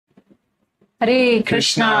Hare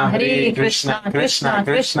Krishna, Krishna Krishna,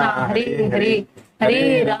 Hare Hare,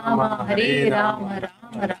 Hare Rama, Rama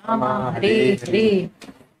Rama, Hare Hare.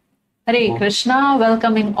 Hare Krishna,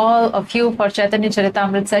 welcoming all of you for Chaitanya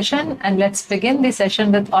Charitamrta session, and let's begin the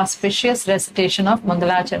session with auspicious recitation of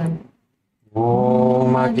MadhyaLila.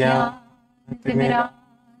 Om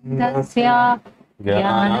Ajnanatirmirandasya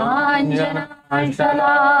Jnananjana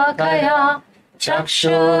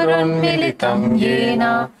Chakshurunmilitam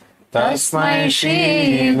Yena Tasmai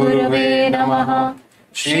Shri Gurave Namaha.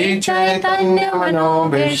 Shri Chaitanya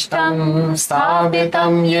Manobhishtam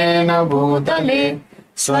Sthapitam Yena Bhutale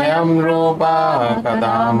Swayam Rupa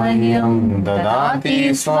Kadamahyam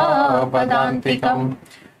Dadati Swapadantikam.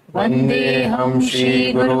 Vandeham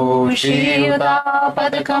Shri Guru Shri Yuta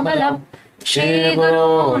Padakamalam Shri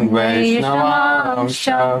Gurun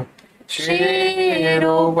Vaishnavamsha Shri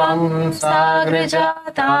Rupam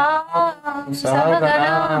Sagrajatam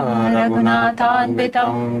Sagana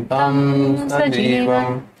Raghunathanvitam Tam Sajivam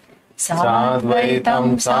Sadvaitam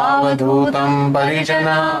Savadhutam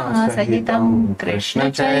Parijana Sahitam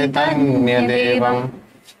Krishna Chaitanya Devam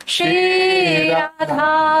Shri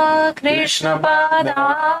Radha Krishna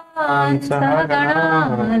Padan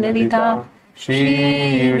Sahagana Lalita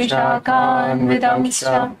Shri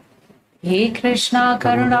Vishakhanvitamscha. He Krishna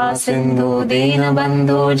Karuna Sindhu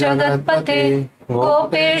Dinabandhu Jagatpate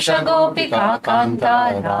Gopesha Gopika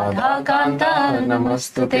Kanta Radha Kanta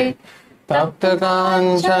Namastute. Tapta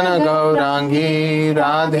Kanchana Gaurangi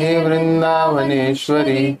Radhe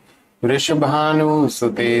Vrindavaneshwari Vrishabhanu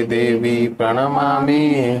Sute Devi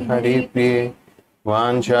Pranamami Haripriye.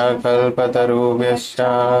 Vancha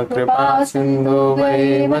Kalpatarubhyascha Kripa Sindhu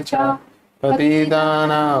Vaivacha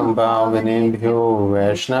Patidanam Pavanebhyo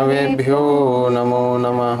Vaishnavebhyo Namo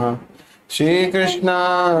Namaha. Shri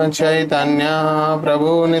Krishna Chaitanya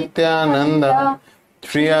Prabhu Nityananda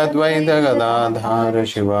Shri Advaita Gadadhara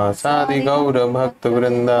Shiva Sadi Gaura Bhakta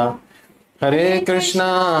Vrinda. Hare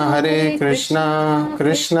Krishna,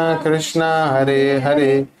 Krishna Krishna, Hare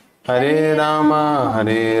Hare, Hare Rama,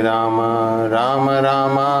 Rama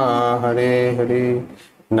Rama, Hare Hare.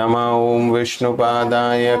 Nama Om Vishnu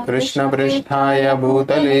Padaya Krishna Pristhaya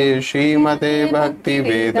Bhutale Srimate Bhakti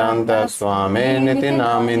Vedanta Swame Niti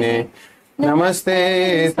Namine.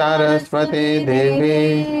 Namaste Saraswati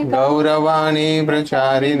Devi Gauravani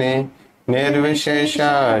Pracharine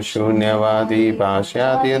Nirvishesha Shunyavadi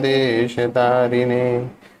Pashyatya Deshatarine.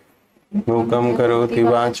 Mukam Karoti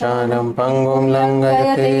Vachanam Pangum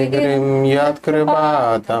Langayate Girim Yat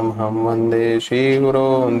Kripatam Ham Vande Shri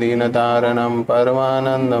Guru Dinataranam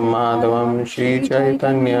Paramanandam Madhavam Shri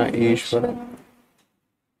Chaitanya Ishvara.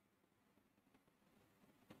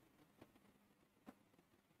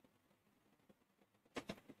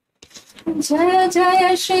 Jaya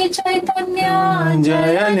Jaya Shri Chaitanya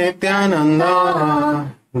Jaya Nityananda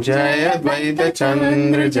Jaya Dvaita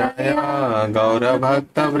Chandra Jaya Gaura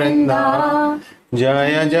Bhakta Vrinda.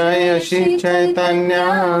 Jaya Jaya Shri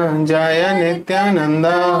Chaitanya Jaya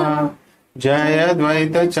Nityananda Jaya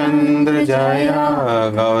Dvaita Chandra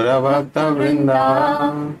Jaya Gaura Bhakta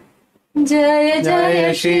Vrinda. Jaya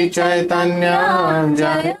Jaya Shri Chaitanya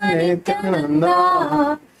Jaya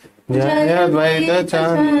Nityananda Jaya Dvaita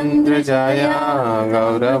Chandra Jaya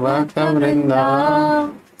Gaura Bhakta Vrinda.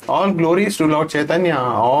 All glories to Lord Chaitanya,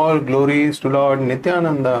 all glories to Lord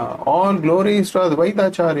Nityananda, all glories to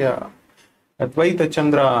Bhaṭṭācārya, Advaita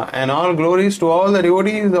Chandra, and all glories to all the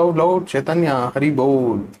devotees of Lord Chaitanya. Hari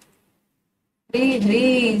Bol. Hare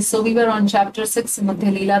Hare. So we were on chapter 6,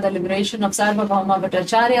 MadhyaLila, the liberation of Sārvabhauma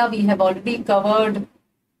Bhaṭṭācārya. We have already covered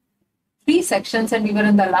 3 sections, and we were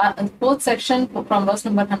in the fourth section from verse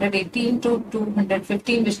number 118 to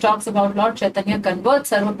 215, which talks about Lord Chaitanya converts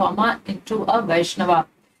Sārvabhauma into a Vaishnava.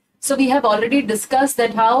 So we have already discussed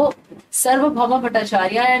that how Sārvabhauma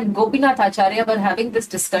Bhaṭṭācārya and Gopinathacharya were having this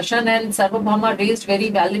discussion, and Sārvabhauma raised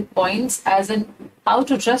very valid points as in how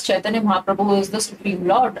to trust Chaitanya Mahāprabhu, who is the Supreme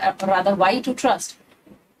Lord, or rather why to trust.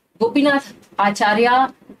 Gopinath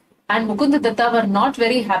Acharya and Mukunda Datta were not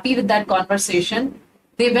very happy with that conversation.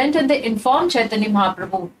 They went and they informed Chaitanya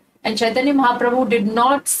Mahāprabhu, and Chaitanya Mahāprabhu did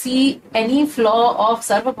not see any flaw of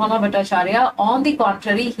Sārvabhauma Bhaṭṭācārya. On the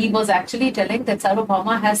contrary, he was actually telling that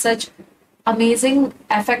Sārvabhauma has such amazing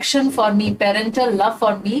affection for me, parental love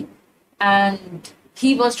for me, and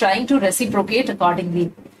he was trying to reciprocate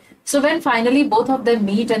accordingly. So when finally both of them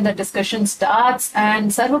meet and the discussion starts,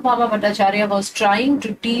 and Sārvabhauma Bhaṭṭācārya was trying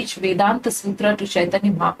to teach Vedanta Sutra to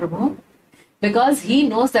Chaitanya Mahāprabhu, because he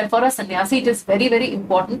knows that for a sannyasi it is very, very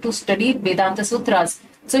important to study Vedanta Sutras.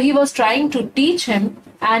 So he was trying to teach him,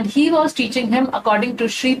 and he was teaching him according to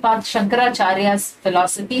Sripad Shankaracharya's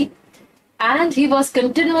philosophy, and he was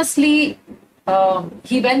continuously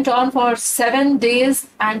he went on for 7 days,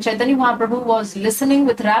 and Chaitanya Mahaprabhu was listening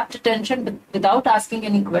with rapt attention without asking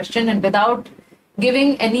any question and without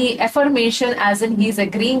giving any affirmation as in he's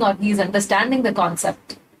agreeing or he's understanding the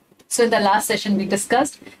concept. So in the last session we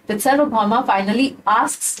discussed that Sārvabhauma finally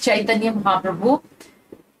asks Chaitanya Mahaprabhu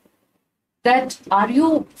that, are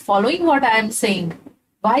you following what I am saying?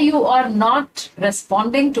 Why you are not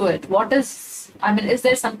responding to it? What is, is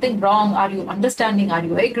there something wrong? Are you understanding? Are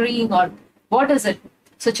you agreeing? Or what is it?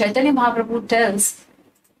 So Chaitanya Mahaprabhu tells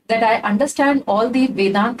that I understand all the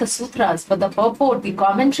Vedanta sutras, but the purport, the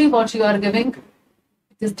commentary what you are giving,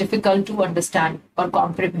 it is difficult to understand or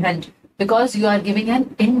comprehend because you are giving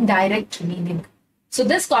an indirect meaning. So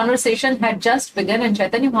this conversation had just begun, and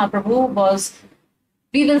Chaitanya Mahaprabhu was,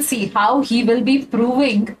 we will see how he will be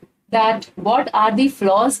proving that what are the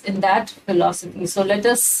flaws in that philosophy. So let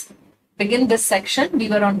us begin this section. We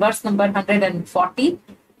were on verse number 140.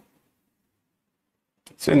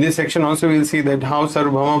 So in this section also we'll see that how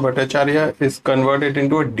Sārvabhauma Bhaṭṭācārya is converted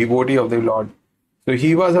into a devotee of the Lord. So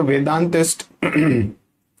he was a Vedantist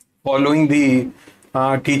following the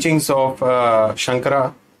teachings of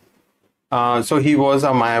Shankara. So he was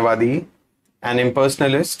a Mayavadi, an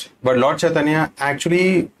impersonalist, but Lord Chaitanya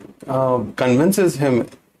actually convinces him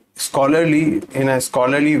in a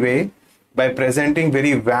scholarly way by presenting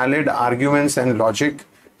very valid arguments and logic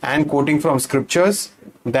and quoting from scriptures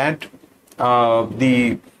that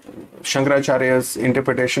the Shankaracharya's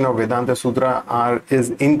interpretation of Vedanta Sutra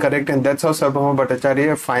is incorrect, and that's how Sārvabhauma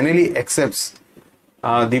Bhaṭṭācārya finally accepts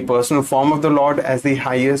the personal form of the Lord as the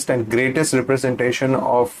highest and greatest representation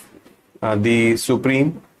of the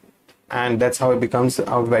Supreme, and that's how it becomes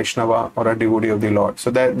a Vaishnava or a devotee of the Lord. So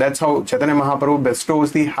that's how Chaitanya Mahaprabhu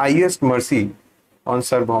bestows the highest mercy on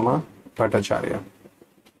Sārvabhauma Bhaṭṭācārya.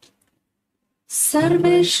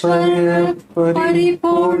 Sarveshwara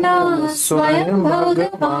Paripurna Swayam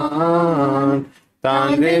Bhagavan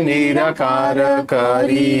Tandre Nirakara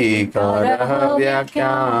Kari Karaha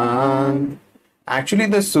Vyakyan. Actually,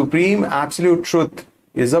 the Supreme Absolute Truth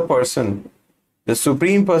is a person, the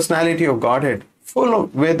Supreme Personality of Godhead, full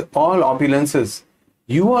with all opulences.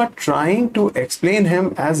 You are trying to explain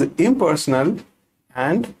him as impersonal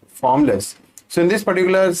and formless. So in this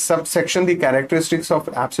particular subsection, the characteristics of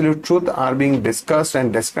Absolute Truth are being discussed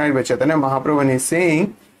and described by Chaitanya Mahaprabhu, and he's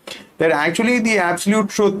saying that actually the Absolute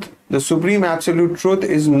Truth, the Supreme Absolute Truth,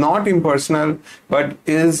 is not impersonal, but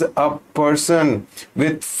is a person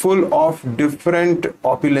with full of different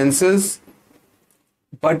opulences.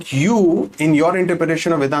 But you, in your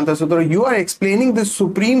interpretation of Vedanta Sutra, you are explaining the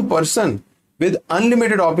Supreme Person with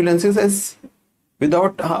unlimited opulences as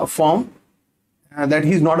without form, that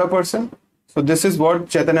he is not a person. So this is what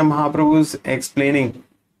Chaitanya Mahaprabhu is explaining.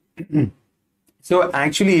 So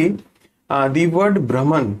actually, the word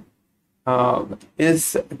Brahman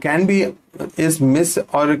is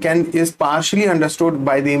partially understood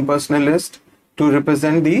by the impersonalist to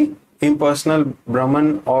represent the impersonal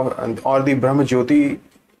Brahman or the Brahma Jyoti,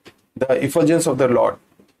 the effulgence of the Lord.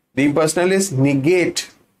 The impersonalists negate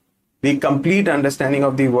the complete understanding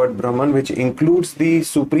of the word Brahman, which includes the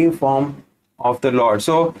supreme form of the Lord.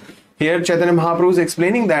 So here Chaitanya Mahaprabhu is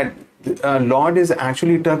explaining that Lord is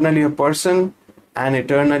actually eternally a person and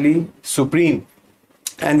eternally supreme.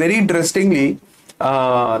 And very interestingly,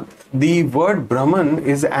 the word Brahman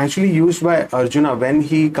is actually used by Arjuna when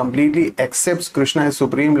he completely accepts Krishna as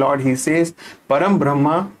Supreme Lord. He says, Param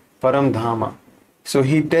Brahma, Param Dhama. So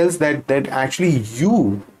he tells that actually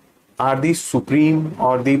you are the Supreme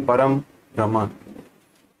or the Param Brahma.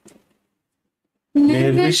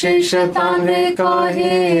 Nirvisheshatanre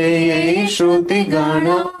kahe shruti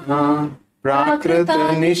gana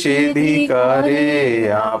prakrita nishedhi kare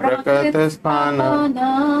aprakata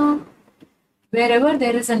spana. Wherever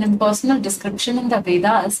there is an impersonal description in the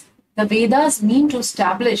Vedas mean to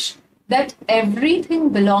establish that everything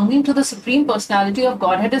belonging to the Supreme Personality of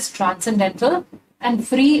Godhead is transcendental and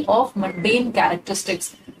free of mundane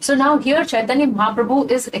characteristics. So now here Chaitanya Mahaprabhu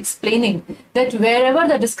is explaining that wherever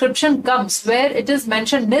the description comes, where it is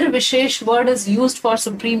mentioned, Nirvishesh word is used for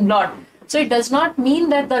Supreme Lord. So it does not mean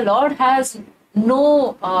that the Lord has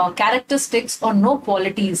no characteristics or no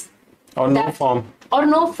qualities. Or no form. Or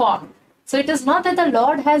no form. So it is not that the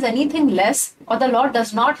Lord has anything less or the Lord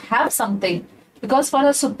does not have something. Because for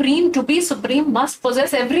a Supreme to be Supreme must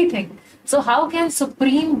possess everything. So how can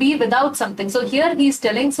Supreme be without something? So here he is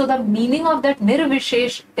telling, so the meaning of that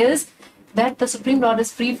Nirvishesh is that the Supreme Lord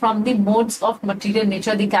is free from the modes of material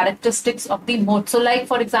nature, the characteristics of the mode. So like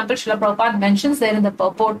for example, Srila Prabhupada mentions there in the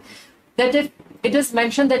purport that if it is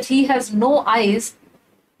mentioned that he has no eyes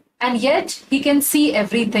and yet he can see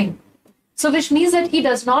everything. So which means that he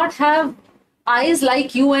does not have eyes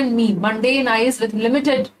like you and me, mundane eyes with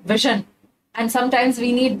limited vision. And sometimes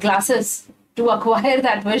we need glasses to acquire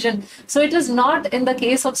that vision. So it is not in the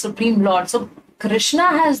case of Supreme Lord. So Krishna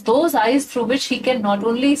has those eyes through which he can not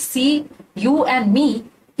only see you and me,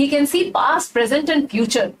 he can see past, present, and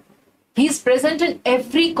future. He's present in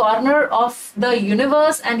every corner of the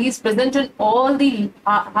universe, and he's present in all the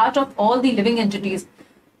heart of all the living entities.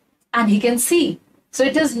 And he can see. So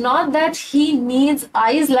it is not that he needs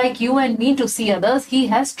eyes like you and me to see others. He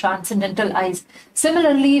has transcendental eyes.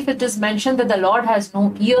 Similarly, if it is mentioned that the Lord has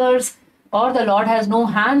no ears or the Lord has no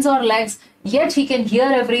hands or legs, yet he can hear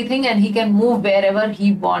everything and he can move wherever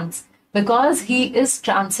he wants because he is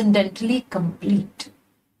transcendentally complete.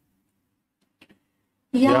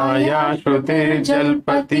 या या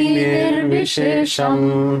श्रुतिर्जल्पति निर्विशेषं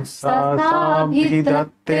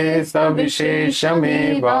साभिधत्ते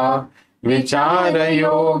सविशेषमेव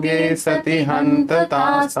विचारयोगे सति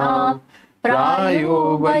हन्ततासां प्रायो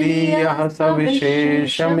बलीयः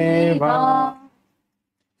सविशेषमेव.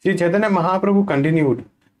 Sri Chaitanya Mahaprabhu continued,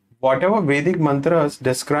 whatever Vedic mantras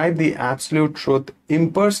describe the absolute truth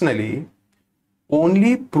impersonally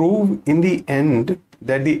only prove in the end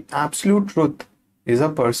that the absolute truth is a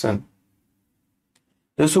person.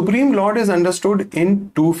 The Supreme Lord is understood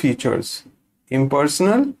in two features,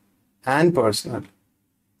 impersonal and personal.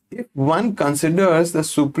 If one considers the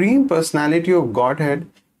Supreme Personality of Godhead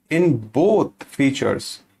in both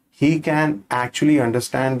features, he can actually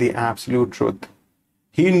understand the absolute truth.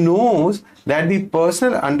 He knows that the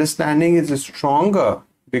personal understanding is stronger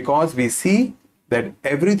because we see that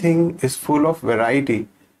everything is full of variety.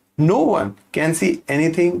 No one can see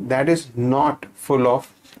anything that is not full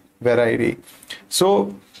of variety.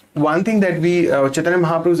 So, one thing that Chaitanya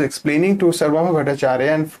Mahaprabhu is explaining to Sārvabhauma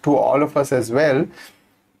Bhaṭṭācārya and to all of us as well,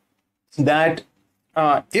 that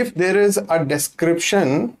if there is a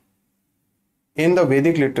description in the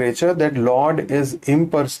Vedic literature that Lord is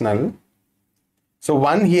impersonal, so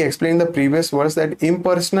one, he explained the previous verse that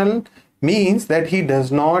impersonal means that he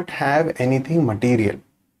does not have anything material.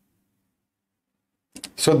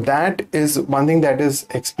 So that is one thing that is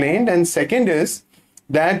explained. And second is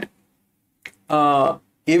that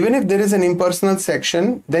even if there is an impersonal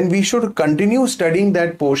section, then we should continue studying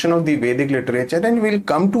that portion of the Vedic literature, and we'll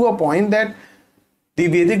come to a point that the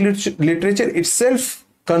Vedic literature itself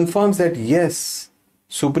confirms that yes,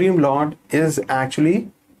 Supreme Lord is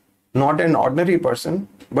actually not an ordinary person,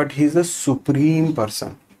 but he's the supreme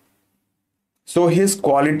person. So his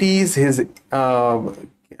qualities, his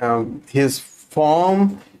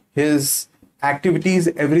form, his activities,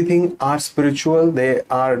 everything are spiritual. They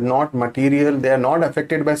are not material. They are not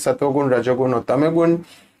affected by Sattvagun, Rajagun or Tamagun.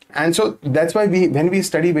 And so that's why when we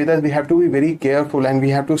study Vedas, we have to be very careful and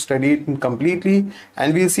we have to study it completely.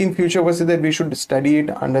 And we'll see in future verses that we should study it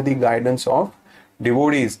under the guidance of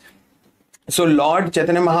devotees. So Lord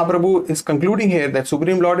Chaitanya Mahaprabhu is concluding here that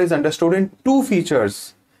Supreme Lord is understood in two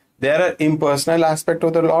features. There are impersonal aspect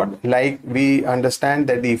of the Lord, like we understand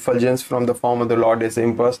that the effulgence from the form of the Lord is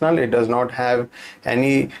impersonal. It does not have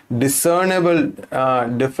any discernible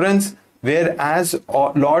difference, whereas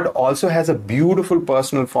Lord also has a beautiful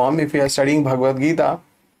personal form. If we are studying Bhagavad Gita,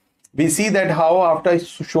 we see that how after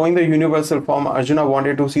showing the universal form, Arjuna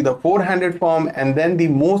wanted to see the four-handed form and then the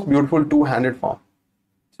most beautiful two-handed form.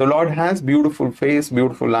 So Lord has beautiful face,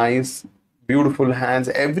 beautiful eyes, beautiful hands.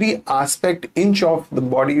 Every aspect, inch of the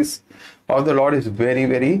bodies of the Lord is very,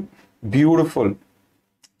 very beautiful.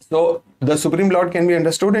 So the Supreme Lord can be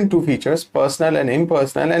understood in two features, personal and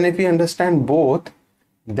impersonal. And if we understand both,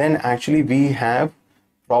 then actually we have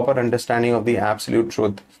proper understanding of the absolute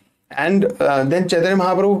truth. And then Chaitanya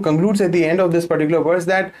Mahaprabhu concludes at the end of this particular verse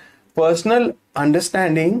that personal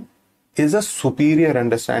understanding is a superior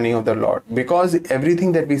understanding of the Lord, because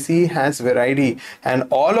everything that we see has variety, and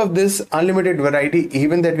all of this unlimited variety,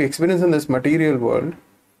 even that we experience in this material world,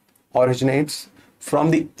 originates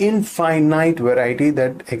from the infinite variety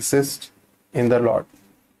that exists in the Lord.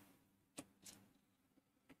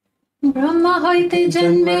 Brahma hoite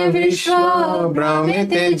janme vishwa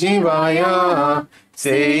Brahmete jivaya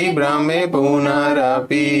sei brahme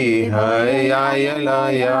punarapi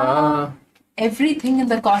hayayalaya. Everything in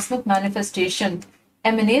the cosmic manifestation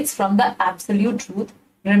emanates from the absolute truth,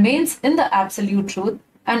 remains in the absolute truth,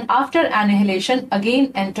 and after annihilation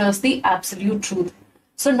again enters the absolute truth.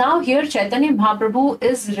 So now here Chaitanya Mahaprabhu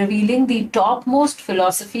is revealing the topmost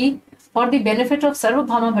philosophy for the benefit of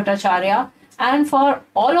Sārvabhauma Bhaṭṭācārya and for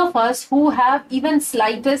all of us who have even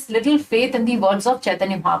slightest little faith in the words of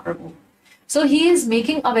Chaitanya Mahaprabhu. So he is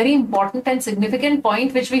making a very important and significant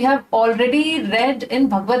point which we have already read in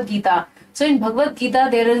Bhagavad Gita. So in Bhagavad Gita,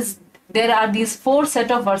 there is there are these 4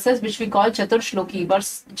 set of verses which we call Chaturshloki,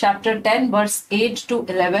 chapter 10, verse 8 to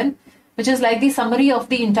 11, which is like the summary of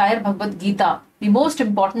the entire Bhagavad Gita, the most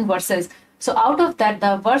important verses. So out of that,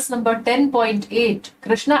 the verse number 10.8,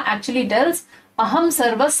 Krishna actually tells, Aham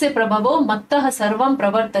sarvasya prabhavo mattah sarvam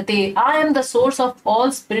pravartate. I am the source of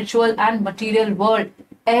all spiritual and material world.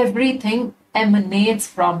 Everything emanates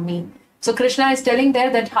from me. So Krishna is telling there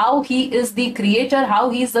that how he is the creator, how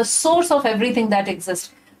he is the source of everything that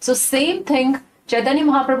exists. So same thing Chaitanya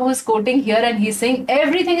Mahaprabhu is quoting here, and he's saying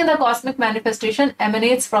everything in the cosmic manifestation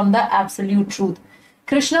emanates from the absolute truth.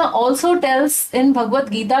 Krishna also tells in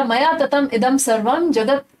Bhagavad Gita, Maya tatam idam sarvam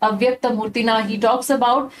jagat avyakta murtina. He talks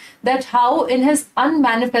about that how in his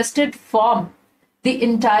unmanifested form, the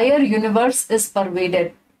entire universe is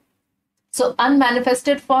pervaded. So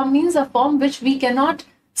unmanifested form means a form which we cannot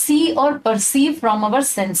see or perceive from our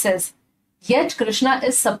senses. Yet Krishna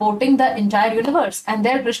is supporting the entire universe. And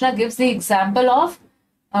there Krishna gives the example of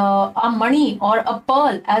a mani or a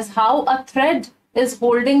pearl, as how a thread is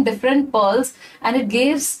holding different pearls and it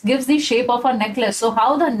gives the shape of a necklace. So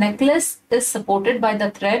how the necklace is supported by the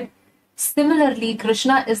thread, similarly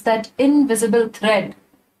Krishna is that invisible thread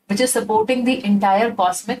which is supporting the entire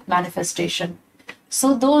cosmic manifestation.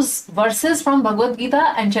 So those verses from Bhagavad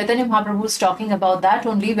Gita, and Chaitanya Mahaprabhu is talking about that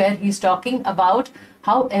only, where he's talking about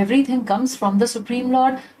how everything comes from the Supreme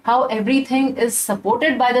Lord, how everything is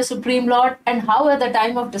supported by the Supreme Lord, and how at the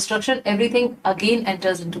time of destruction everything again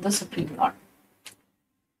enters into the Supreme Lord.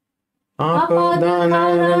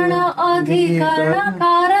 Apadanarana adhikarana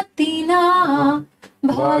karatina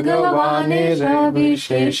Bhagavane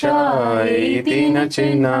Ravishesha Itina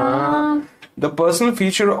Chinna. The personal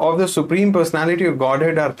feature of the Supreme Personality of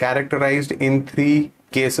Godhead are characterized in 3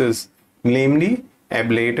 cases, namely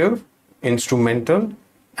ablative, instrumental,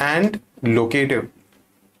 and locative.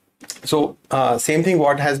 So same thing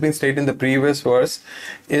what has been stated in the previous verse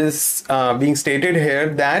is being stated here,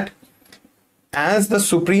 that as the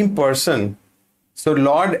Supreme Person, so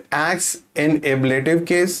Lord acts in ablative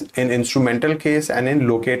case, in instrumental case, and in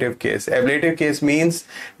locative case. Ablative case means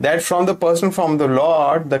that from the person, from the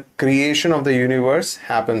Lord, the creation of the universe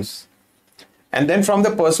happens. And then from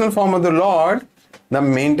the personal form of the Lord, the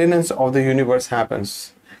maintenance of the universe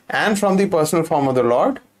happens. And from the personal form of the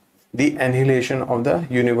Lord, the annihilation of the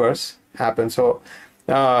universe happens. So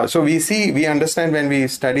we understand when we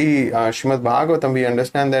study Srimad Bhagavatam, we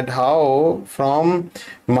understand that how from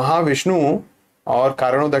Mahavishnu or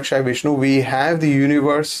Karanodakshaya Vishnu, we have the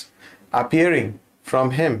universe appearing from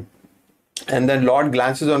him. And then Lord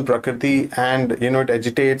glances on Prakriti and, it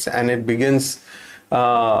agitates and it begins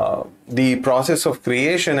the process of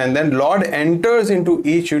creation. And then Lord enters into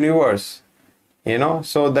each universe,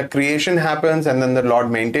 So the creation happens and then the Lord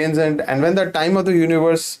maintains it. And when the time of the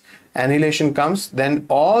universe annihilation comes, then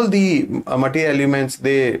all the material elements,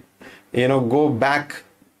 they, go back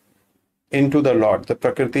into the Lord. The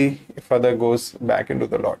Prakriti further goes back into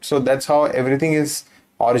the Lord. So that's how everything is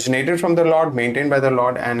originated from the Lord, maintained by the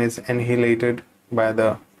Lord, and is annihilated by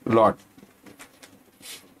the Lord.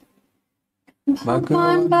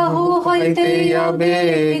 Bhagwan bahu hoite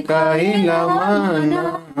yabe kaila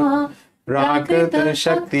mana Prakrit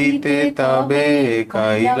shakti te tabe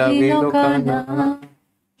kaila vilokana.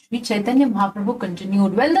 Sri Chaitanya Mahaprabhu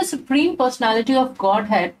continued, when the Supreme Personality of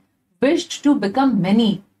Godhead wished to become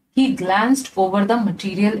many, he glanced over the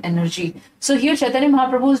material energy. So here Chaitanya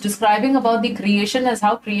Mahaprabhu is describing about the creation as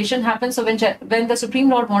how creation happens. So when the Supreme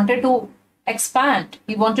Lord wanted to expand,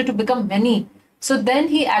 he wanted to become many. So then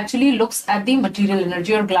he actually looks at the material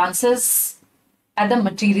energy or glances at the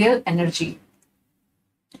material energy.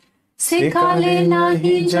 Sikhale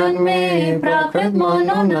nahi janme prakrit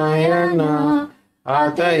mano nayana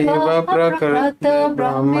ataiva prakrit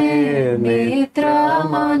brahme netra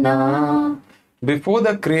mana. Before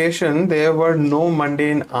the creation, there were no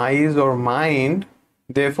mundane eyes or mind.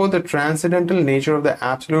 Therefore, the transcendental nature of the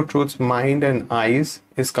Absolute Truth's mind and eyes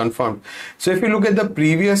is confirmed. So, if you look at the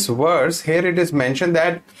previous verse, here it is mentioned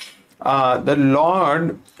that the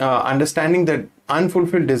Lord, understanding the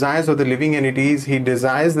unfulfilled desires of the living entities, he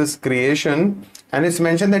desires this creation, and it's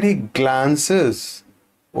mentioned that he glances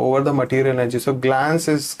over the material energy. So, glance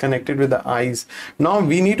is connected with the eyes. Now,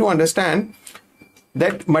 we need to understand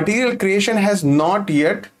that material creation is not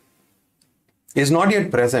yet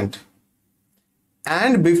present,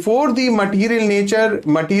 and before the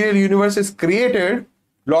material universe is created,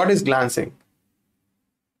 Lord is glancing.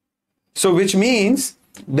 So which means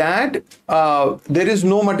that there is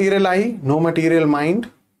no material eye, no material mind,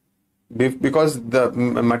 because the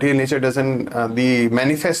material nature doesn't, the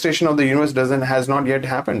manifestation of the universe has not yet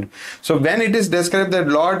happened. So when it is described that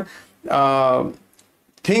Lord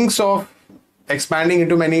thinks of expanding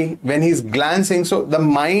into many, when he's glancing, so the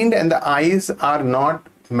mind and the eyes are not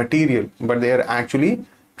material, but they are actually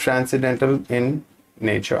transcendental in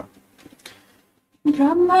nature.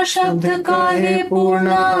 Brahma Shabd Kare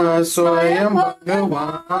Purna Swayam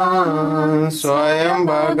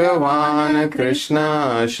Bhagavan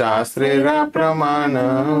Krishna Shastrira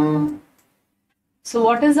Pramana. So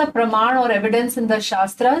what is a praman or evidence in the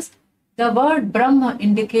Shastras? The word Brahma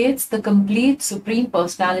indicates the complete supreme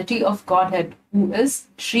personality of Godhead, who is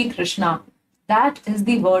Sri Krishna. That is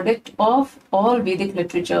the verdict of all Vedic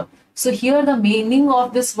literature. So here the meaning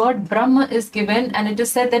of this word Brahma is given, and it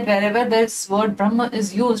is said that wherever this word Brahma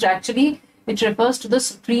is used, actually it refers to the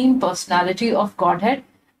supreme personality of Godhead,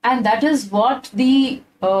 and that is what the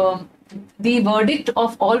verdict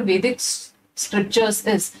of all Vedic scriptures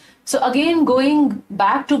is. So again, going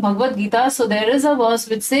back to Bhagavad Gita, so there is a verse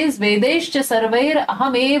which says, Vedeshcha sarvair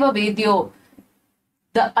ahameva vedyo.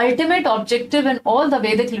 The ultimate objective in all the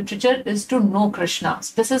Vedic literature is to know Krishna.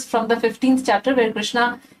 So this is from the 15th chapter, where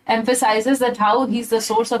Krishna emphasizes that how he's the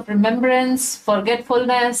source of remembrance,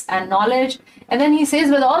 forgetfulness, and knowledge. And then he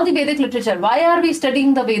says, with all the Vedic literature, why are we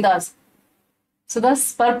studying the Vedas? So the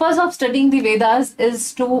purpose of studying the Vedas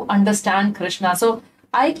is to understand Krishna. So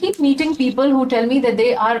I keep meeting people who tell me that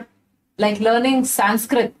they are like learning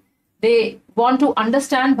Sanskrit. They want to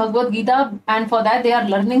understand Bhagavad Gita, and for that they are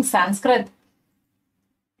learning Sanskrit.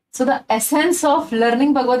 So the essence of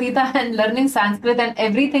learning Bhagavad Gita and learning Sanskrit and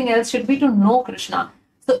everything else should be to know Krishna.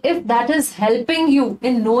 So if that is helping you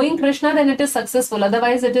in knowing Krishna, then it is successful.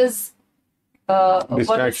 Otherwise it is,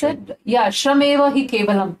 what it said? Yeah, shrameva hi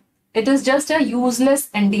kevalam. It is just a useless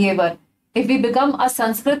endeavor. If we become a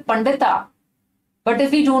Sanskrit Pandita, but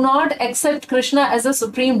if we do not accept Krishna as a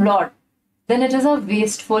Supreme Lord, then it is a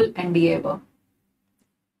wasteful endeavor.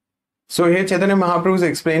 So here Chaitanya Mahaprabhu is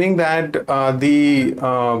explaining that the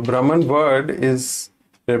Brahman word is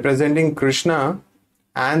representing Krishna,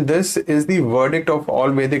 and this is the verdict of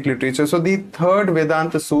all Vedic literature. So the third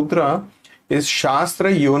Vedanta Sutra is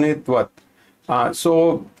Shastra Unitvat.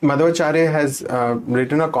 So MadhyaLila has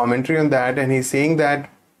written a commentary on that, and he's saying that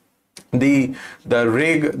the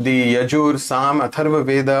Rig, the Yajur, Sam, Atharva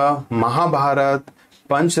Veda, Mahabharat,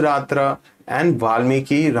 Panchratra, and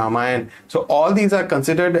Valmiki Ramayana. So all these are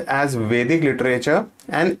considered as Vedic literature,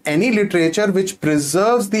 and any literature which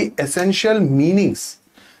preserves the essential meanings,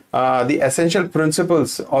 the essential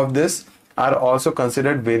principles of this are also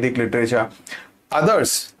considered Vedic literature.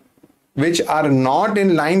 Others which are not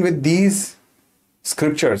in line with these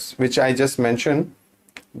scriptures which I just mentioned,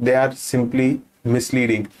 they are simply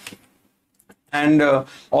misleading. And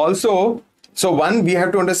also, so one, we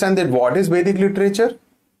have to understand that what is Vedic literature,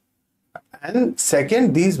 and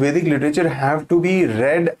second, these Vedic literature have to be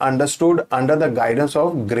read, understood under the guidance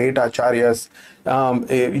of great acharyas,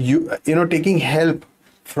 taking help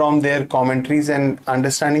from their commentaries and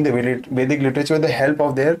understanding the Vedic literature with the help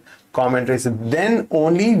of their commentaries. Then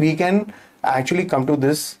only we can actually come to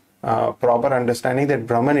this proper understanding that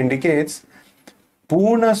Brahman indicates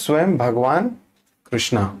Purna Swayam Bhagavan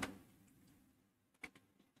Krishna.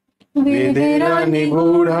 Vedera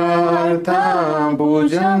nigudhartha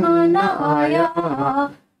bhujam na aya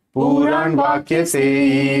Puran vakya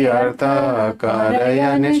se artha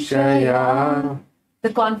karaya nishchaya.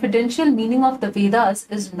 The confidential meaning of the Vedas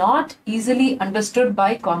is not easily understood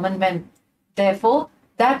by common men. Therefore,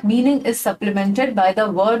 that meaning is supplemented by the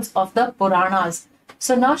words of the Puranas.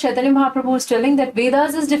 So now Chaitanya Mahaprabhu is telling that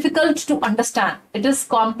Vedas is difficult to understand. It is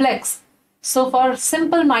complex. So for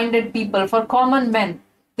simple-minded people, for common men,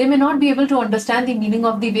 they may not be able to understand the meaning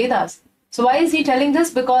of the Vedas. So why is he telling this?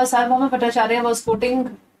 Because Sārvabhauma Bhaṭṭācārya was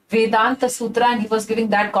quoting Vedanta Sutra and he was giving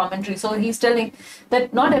that commentary. So he's telling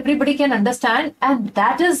that not everybody can understand, and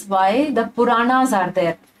that is why the Puranas are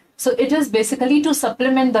there. So it is basically to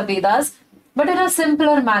supplement the Vedas, but in a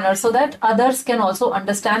simpler manner, so that others can also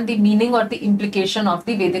understand the meaning or the implication of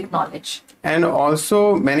the Vedic knowledge. And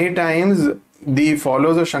also many times the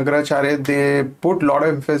followers of Shankaracharya, they put a lot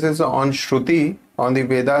of emphasis on Shruti, on the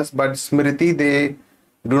Vedas, but Smriti, they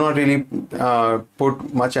do not really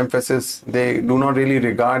put much emphasis. They do not really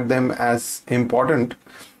regard them as important.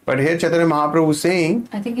 But here Chaitanya Mahaprabhu is saying,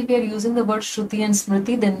 I think if we are using the word Shruti and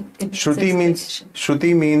Smriti, then it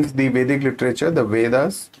Shruti means the Vedic literature, the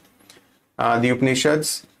Vedas, the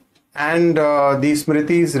Upanishads, and the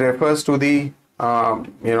Smritis refers to the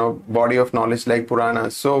body of knowledge like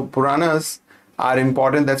Puranas. So Puranas are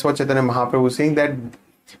important. That's what Chaitanya Mahaprabhu is saying, that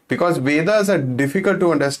because Vedas are difficult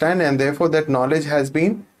to understand, and therefore that knowledge has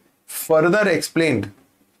been further explained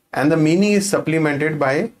and the meaning is supplemented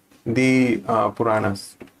by the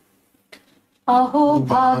Puranas. Aho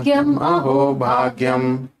bhagyam, Aho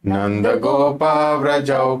bhagyam Nanda Gopa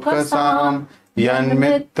Vrajaukasam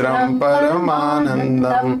Yanmitram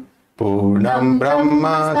Paramanandam Purnam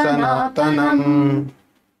Brahma Sanatanam.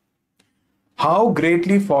 How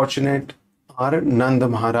greatly fortunate are Nanda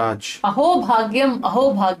Maharaj. Aho bhagyam,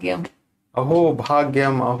 aho bhagyam. Aho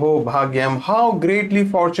bhagyam, aho bhagyam. How greatly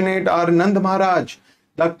fortunate are Nanda Maharaj,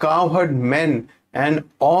 the cowherd men and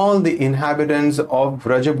all the inhabitants of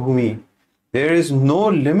Vrajabhumi. There is no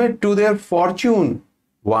limit to their fortune.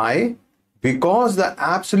 Why? Because the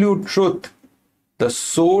absolute truth, the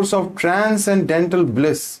source of transcendental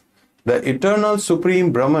bliss, the eternal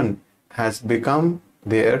supreme Brahman, has become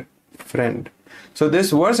their friend. So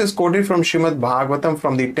this verse is quoted from Srimad Bhagavatam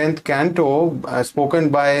from the 10th canto, spoken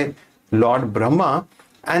by Lord Brahma,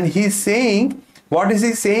 and he's saying, what is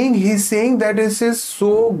he saying? He's saying that this is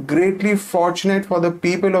so greatly fortunate for the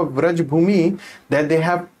people of Vrajabhumi that they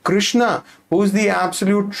have Krishna, who is the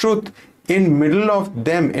absolute truth, in middle of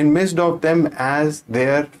them, in midst of them, as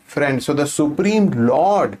their friend. So the Supreme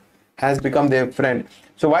Lord has become their friend.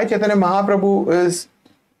 So why Chaitanya Mahaprabhu is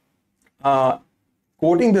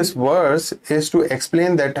quoting this verse is to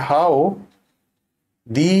explain that how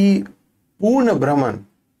the Purna Brahman,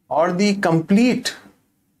 or the complete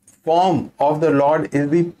form of the Lord, is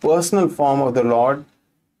the personal form of the Lord,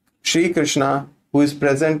 Shri Krishna, who is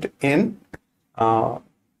present in the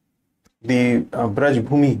Braj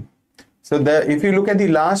Bhumi. So if you look at the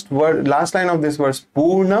last line of this verse,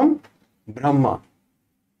 Purnam Brahma.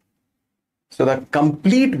 So the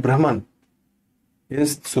complete Brahman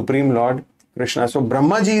is Supreme Lord Krishna. So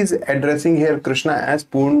Brahmaji is addressing here Krishna as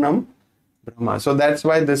Purnam Brahma. So that's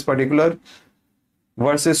why this particular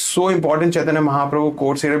verse is so important. Chaitanya Mahaprabhu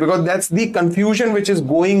quotes here because that's the confusion which is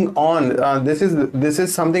going on. This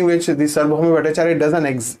is something which the Sārvabhauma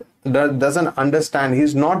Bhaṭṭācārya doesn't understand. He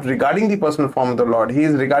is not regarding the personal form of the Lord. He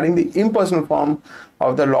is regarding the impersonal form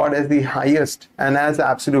of the Lord as the highest and as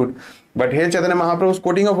absolute. But here Chaitanya Mahaprabhu is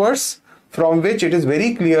quoting a verse from which it is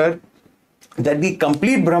very clear that the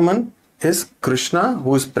complete Brahman is Krishna,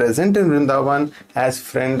 who is present in Vrindavan as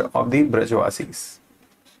friend of the Brajvasis.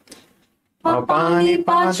 Apani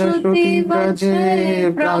Pashruti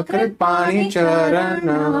Braje Prakrit Pani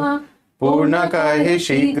Charana Purna Kahe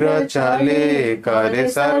Shigra Chale Kare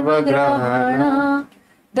Sarva Grahana.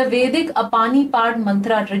 The Vedic Apani Pad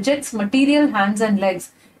mantra rejects material hands and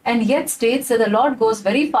legs and yet states that the Lord goes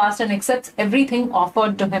very fast and accepts everything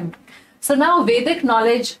offered to him. So now Vedic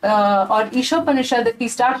knowledge or Ishopanishad, if we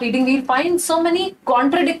start reading, we'll find so many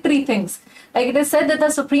contradictory things. Like it is said that the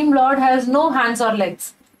Supreme Lord has no hands or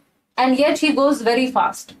legs, and yet he goes very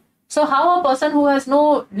fast. So how a person who has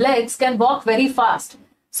no legs can walk very fast?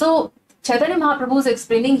 So Chaitanya Mahaprabhu is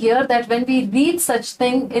explaining here that when we read such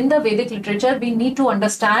thing in the Vedic literature, we need to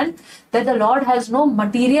understand that the Lord has no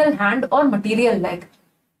material hand or material leg.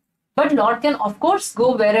 But Lord can of course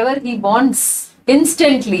go wherever he wants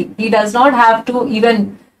instantly. He does not have to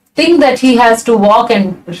even think that he has to walk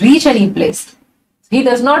and reach any place. He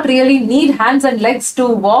does not really need hands and legs to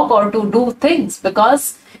walk or to do things,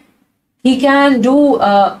 because he can do,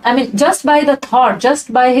 just by the thought,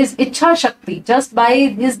 just by his Ichha Shakti, just by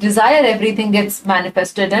his desire, everything gets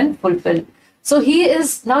manifested and fulfilled. So he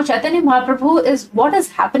is, now Chaitanya Mahaprabhu is, what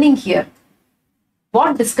is happening here?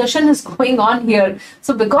 What discussion is going on here?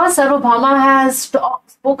 So because Sārvabhauma has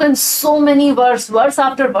spoken so many verse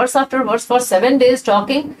after verse after verse for 7 days,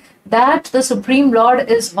 talking that the Supreme Lord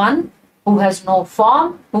is one who has no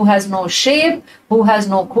form, who has no shape, who has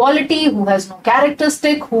no quality, who has no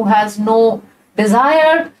characteristic, who has no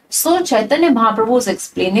desire. So Chaitanya Mahaprabhu is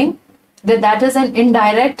explaining that that is an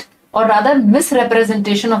indirect or rather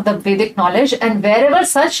misrepresentation of the Vedic knowledge, and wherever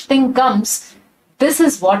such thing comes, this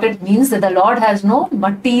is what it means, that the Lord has no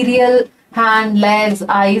material hand, legs,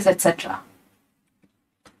 eyes, etc.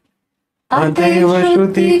 Ateva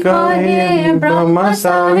Shruti Kahe Brahma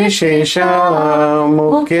Savishesha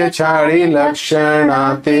Mukhya Chari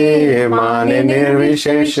Lakshanate Mane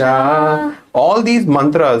Nirvishesha. All these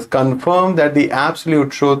mantras confirm that the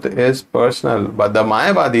absolute truth is personal, but the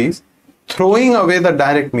Mayavadis, throwing away the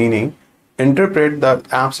direct meaning, interpret the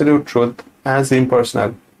absolute truth as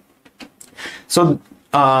impersonal. So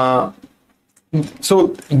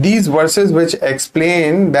these verses which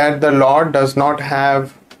explain that the Lord does not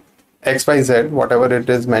have XYZ, whatever it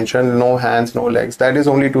is mentioned, no hands, no legs, that is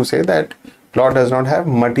only to say that Lord does not have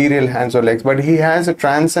material hands or legs, but he has a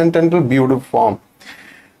transcendental beautiful form.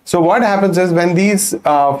 So what happens is when these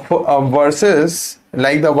verses,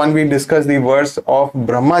 like the one we discussed, the verse of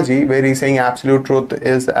Brahmaji, where he's saying absolute truth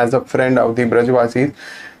is as a friend of the Brajvasis,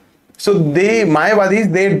 so they,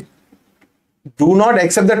 Mayavadis, they do not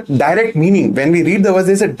accept the direct meaning. When we read the verse,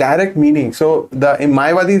 there's a direct meaning. So in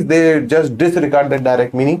Mayavadis, they just disregard the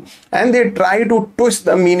direct meaning and they try to twist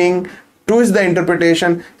the meaning, twist the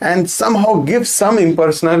interpretation, and somehow give some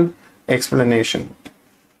impersonal explanation.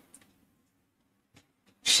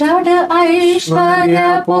 Shad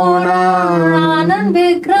Aishwarya Purna Anand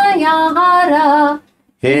Vigrayahara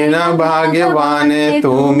Hena Bhagyavane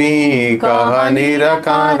Tumi Kaha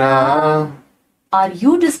Nirakara. Are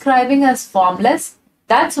you describing as formless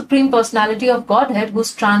that Supreme Personality of Godhead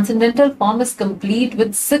whose transcendental form is complete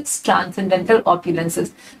with 6 transcendental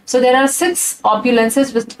opulences? So there are 6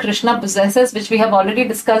 opulences which Krishna possesses, which we have already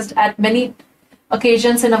discussed at many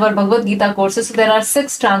occasions in our Bhagavad Gita courses. So there are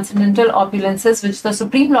 6 transcendental opulences which the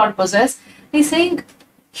Supreme Lord possesses. He's saying,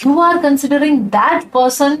 you are considering that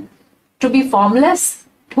person to be formless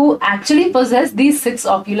who actually possess these 6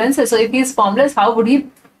 opulences. So if he is formless, how would he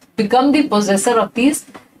become the possessor of these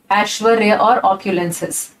Aishwarya or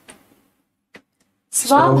opulences?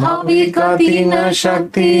 Svabhavika tina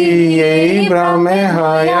shakti yei brahme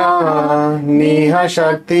haya niha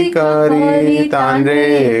shakti kari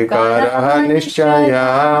tandre karaha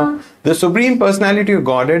nishchaya. The Supreme Personality of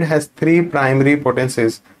Godhead has 3 primary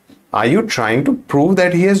potencies. Are you trying to prove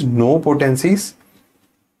that he has no potencies?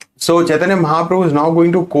 So Chaitanya Mahaprabhu is now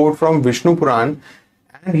going to quote from Vishnu Puran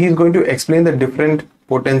and he is going to explain the different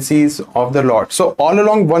potencies of the Lord. So all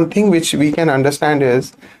along, one thing which we can understand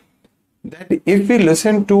is that if we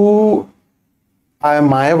listen to a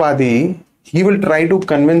Mayavadi, he will try to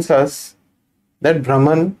convince us that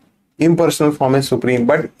Brahman, impersonal form, is supreme.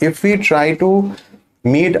 But if we try to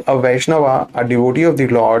meet a Vaishnava, a devotee of the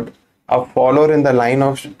Lord, a follower in the line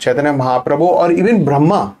of Chaitanya Mahaprabhu, or even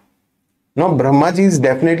Brahma, no, Brahmaji is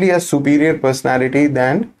definitely a superior personality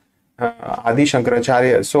than Adi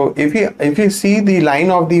Shankaracharya. So if you see the line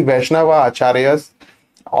of the Vaishnava Acharyas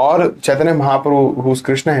or Chaitanya Mahaprabhu, who's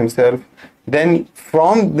Krishna himself, then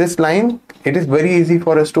from this line it is very easy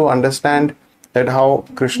for us to understand that how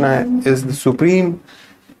Krishna is the supreme,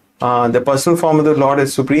 the personal form of the Lord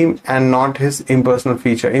is supreme and not his impersonal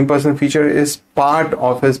feature. Impersonal feature is part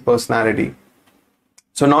of his personality.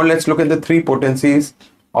 So now let's look at the 3 potencies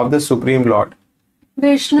of the Supreme Lord.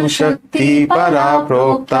 Vishnu Shakti para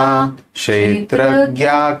prokta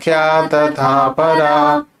kshetragya kya tatha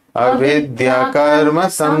para avidya karma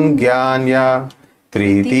samgyanya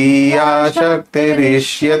tritiya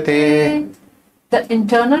shaktirishyate. The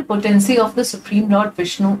internal potency of the Supreme Lord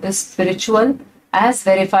Vishnu is spiritual as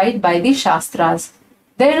verified by the Shastras.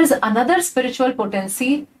 There is another spiritual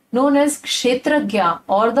potency known as Kshetragya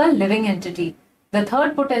or the living entity. The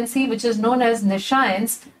third potency, which is known as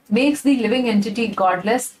Nishayans, makes the living entity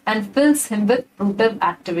godless and fills him with fruitive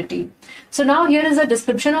activity. So now here is a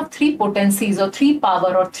description of 3 potencies or 3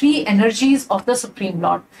 power or 3 energies of the Supreme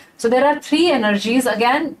Lord. So there are 3 energies.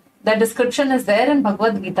 Again, the description is there in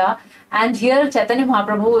Bhagavad Gita, and here Chaitanya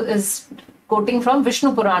Mahaprabhu is quoting from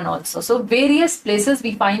Vishnu Puran also. So various places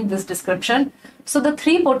we find this description. So the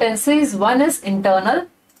 3 potencies, one is internal.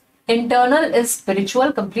 Internal is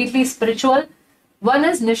spiritual, completely spiritual. One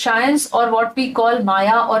is Nishayans or what we call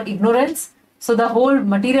Maya or ignorance. So the whole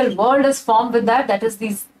material world is formed with that. That is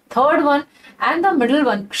the third one. And the middle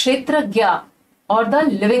one, Kshetragya or the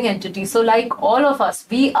living entity. So like all of us,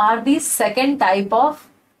 we are the second type of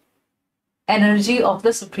energy of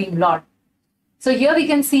the Supreme Lord. So here we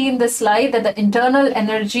can see in this slide that the internal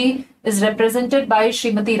energy is represented by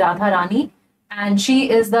Srimati Radharani, and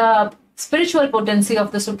she is the spiritual potency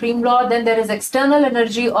of the Supreme Lord. Then there is external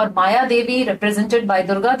energy or Maya Devi represented by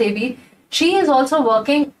Durga Devi. She is also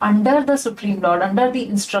working under the Supreme Lord, under the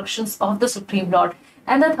instructions of the Supreme Lord.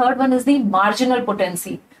 And the third one is the marginal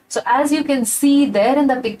potency. So as you can see there in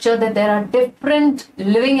the picture that there are different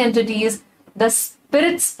living entities. The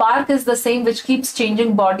spirit spark is the same which keeps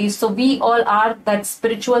changing bodies. So we all are that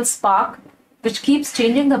spiritual spark which keeps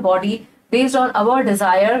changing the body based on our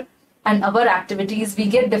desire and our activities. We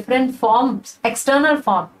get different forms, external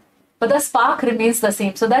form, but the spark remains the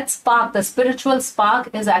same. So that spark, the spiritual spark,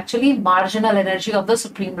 is actually marginal energy of the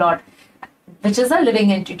Supreme Lord, which is a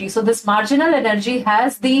living entity. So this marginal energy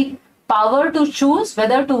has the power to choose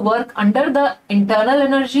whether to work under the internal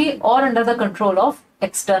energy or under the control of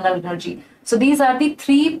external energy. So these are the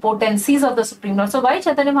 3 potencies of the Supreme Lord. So why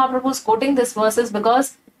Chaitanya Mahaprabhu is quoting this verse is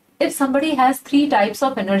because if somebody has 3 types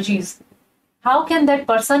of energies, how can that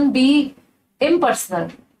person be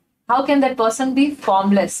impersonal? How can that person be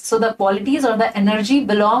formless? So the qualities or the energy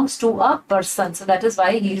belongs to a person. So that is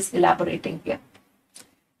why he is elaborating here.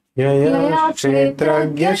 Yaya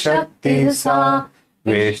kshetragya shakti sa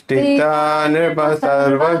veshtita nirpa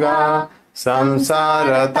sarvaga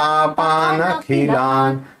samsara tapan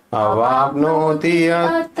akhilan avapnoti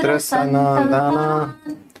atra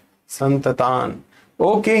santatan.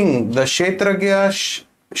 O king, the Kshetragya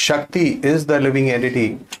Shakti is the living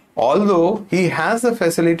entity. Although he has the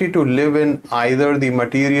facility to live in either the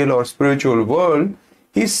material or spiritual world,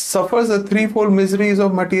 he suffers the threefold miseries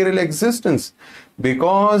of material existence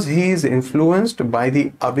because he is influenced by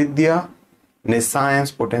the avidya,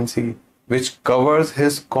 nescience potency, which covers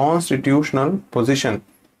his constitutional position.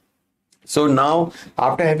 So now,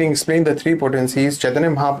 after having explained the three potencies, Chaitanya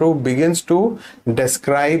Mahaprabhu begins to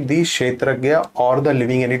describe the Kshetragya or the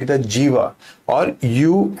living entity, the Jiva, or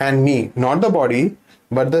you and me, not the body,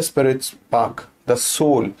 but the spirit spark, the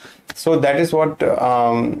soul. So that is what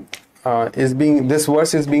this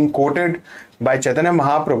verse is being quoted by Chaitanya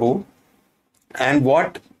Mahaprabhu. And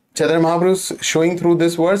what Chaitanya Mahaprabhu is showing through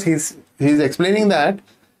this verse, he's explaining that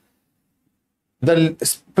the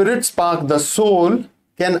spirit spark, the soul,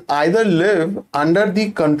 can either live under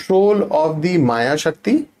the control of the Maya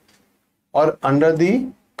Shakti or under the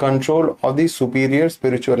control of the superior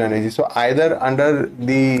spiritual energy. So either under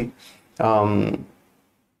the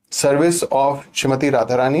service of Srimati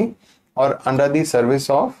Radharani or under the service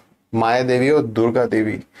of Maya Devi or Durga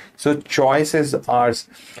Devi. So choice is ours.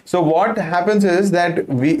 So what happens is that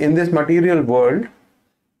we, in this material world,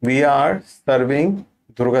 we are serving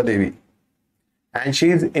Durga Devi, and she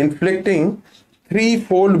is inflicting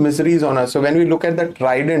threefold miseries on us. So when we look at the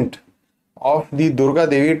trident of the Durga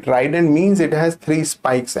Devi, trident means it has three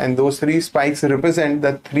spikes, and those three spikes represent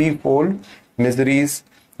the threefold miseries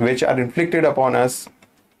which are inflicted upon us.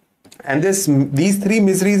 And these three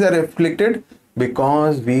miseries are inflicted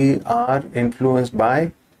because we are influenced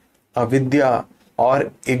by avidya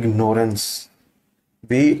or ignorance.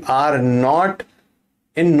 We are not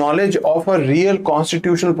in knowledge of a real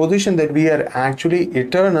constitutional position, that we are actually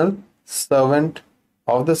eternal servant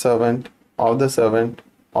of the servant of the servant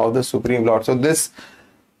of the Supreme Lord. So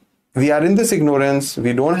we are in this ignorance,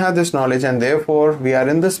 we don't have this knowledge, and therefore we are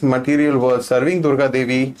in this material world serving Durga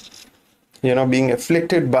Devi, being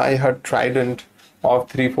afflicted by her trident of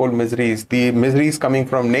threefold miseries. The miseries coming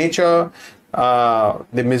from nature, the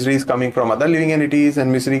miseries coming from other living entities,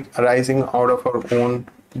 and misery arising out of her own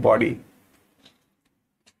body.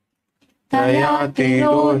 Tayati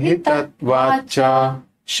rohitatvacha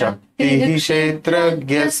Shakti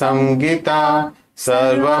Kshetragya Samgita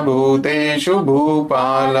Sārvabhūteshu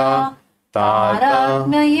Bhūpala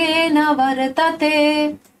Tarāgnayena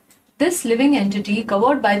Vartate. This living entity,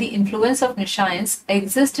 covered by the influence of nescience,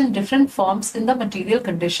 exists in different forms in the material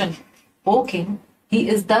condition. O king, he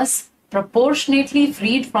is thus proportionately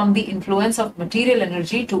freed from the influence of material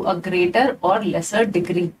energy to a greater or lesser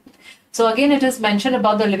degree. So again, it is mentioned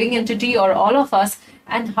about the living entity or all of us,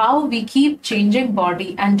 and how we keep changing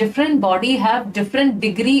body, and different body have different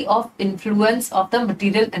degree of influence of the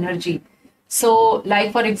material energy. So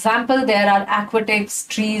like for example, there are aquatics,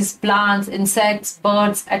 trees, plants, insects,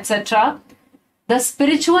 birds, etc. The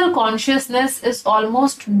spiritual consciousness is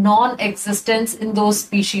almost non-existent in those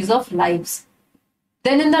species of lives.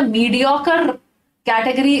 Then in the mediocre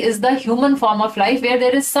category is the human form of life, where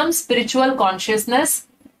there is some spiritual consciousness.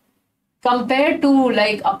 Compared to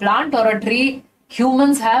like a plant or a tree,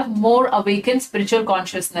 humans have more awakened spiritual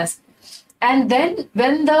consciousness. And then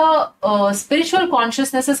when the spiritual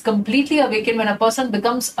consciousness is completely awakened, when a person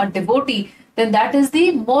becomes a devotee, then that is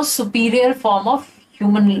the most superior form of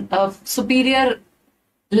human, superior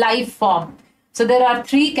life form. So there are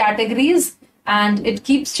three categories, and it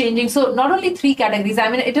keeps changing. So not only three categories, I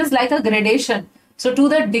mean, it is like a gradation. So to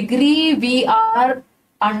the degree we are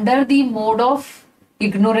under the mode of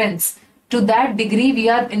ignorance, to that degree we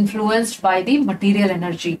are influenced by the material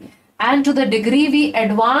energy. And to the degree we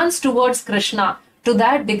advance towards Krishna, to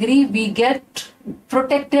that degree we get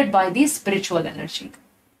protected by the spiritual energy.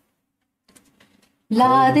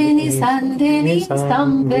 Ladini sandhini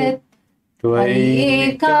sambit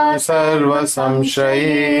Tvayeka sarva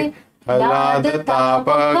samshaye Alad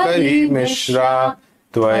tapakari mishra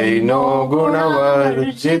Tvaino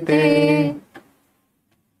gunavarjite.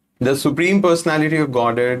 The Supreme Personality of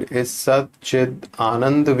Godhead is Sat Chid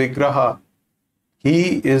Anand Vigraha.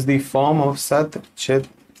 He is the form of Sat, Chit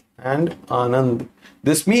and Anand.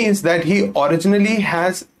 This means that he originally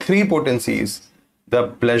has three potencies: the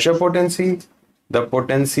pleasure potency, the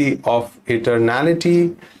potency of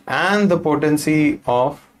eternality, and the potency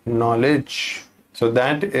of knowledge. So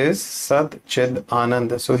that is Sat, Chid,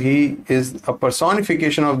 Anand. So he is a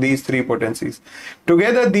personification of these three potencies.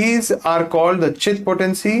 Together these are called the Chit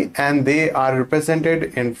potency, and they are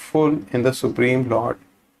represented in full in the Supreme Lord.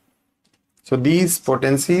 So these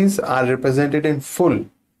potencies are represented in full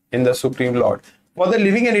in the Supreme Lord. For the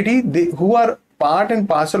living entity, who are part and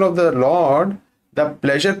parcel of the Lord, the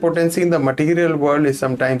pleasure potency in the material world is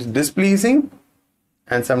sometimes displeasing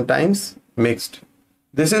and sometimes mixed.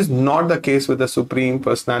 This is not the case with the Supreme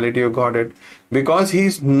Personality of Godhead, because he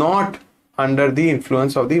is not under the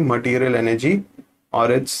influence of the material energy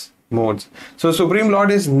or its modes. So Supreme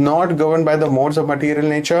Lord is not governed by the modes of material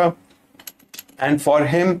nature, and for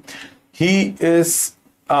him, he is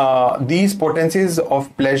these potencies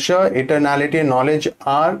of pleasure, eternality and knowledge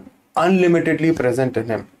are unlimitedly present in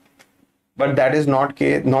him. But that is not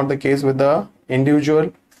the case with the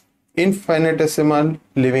individual infinitesimal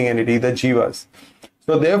living entity, the jivas.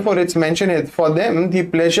 So therefore it's mentioned for them the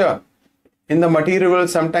pleasure in the material world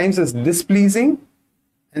sometimes is displeasing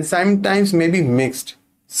and sometimes maybe mixed.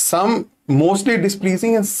 Some mostly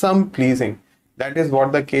displeasing and some pleasing. That is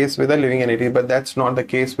what the case with the living entity, but that's not the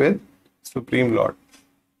case with Supreme Lord.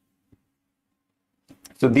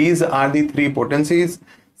 So these are the three potencies: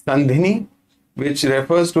 Sandhini, which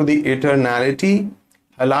refers to the eternality,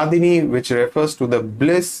 Haladini, which refers to the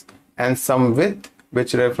bliss, and Samvit,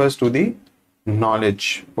 which refers to the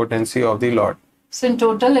knowledge potency of the Lord. So in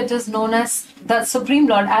total, it is known as the Supreme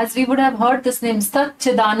Lord, as we would have heard this name, Sat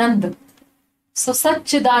Chidanand. So Sat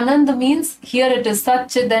Chidanand means, here it is Sat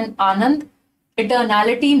Chid and Anand,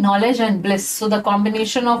 eternality, knowledge and bliss. So the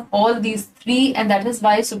combination of all these three, and that is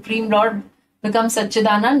why Supreme Lord becomes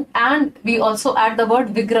Satchidanand. And we also add the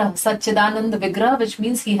word Vigraha, Satchidanand Vigraha, which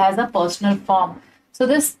means he has a personal form. So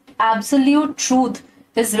this absolute truth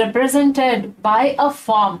is represented by a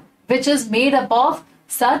form which is made up of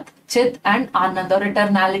Sat, Chit and Anand, or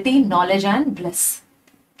eternality, knowledge and bliss.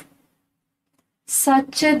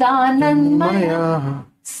 Satchidanand Maya.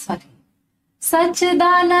 Sorry.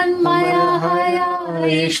 Satchidanand Maya Haya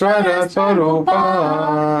Ishvara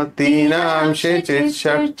Swarupa Tina Amshe Chit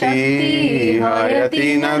Shakti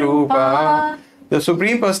Hayatina Rupa. The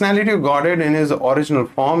Supreme Personality of Godhead in his original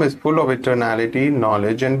form is full of eternality,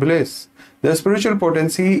 knowledge and bliss. The spiritual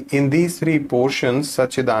potency in these three portions,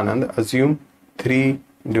 Satchidanand, assume three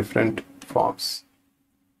different forms.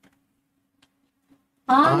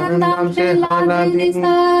 Anandamshe Ladini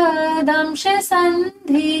Sadamshe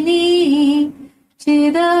Sandhini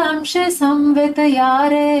Chidamshe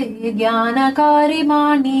Samvitayare Jnanakari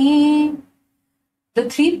Mani. The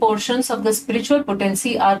three portions of the spiritual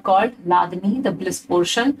potency are called Ladini, the bliss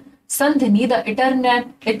portion, Sandhini, the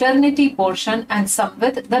eternity portion, and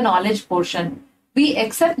Samvit, the knowledge portion. We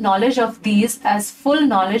accept knowledge of these as full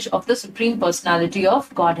knowledge of the Supreme Personality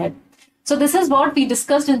of Godhead. So this is what we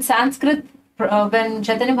discussed in Sanskrit when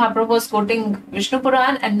Chaitanya Mahāprabhu was quoting Vishnu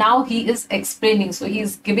Puran, and now he is explaining. So he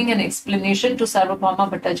is giving an explanation to Sārvabhauma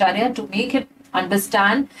Bhaṭṭācārya to make it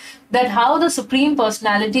understand that how the Supreme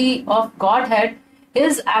Personality of Godhead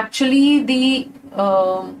is actually the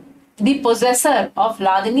possessor of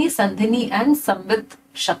Ladini, Sandhini and Samvit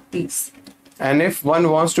Shaktis. And if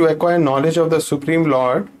one wants to acquire knowledge of the Supreme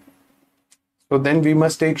Lord, so then we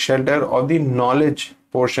must take shelter of the knowledge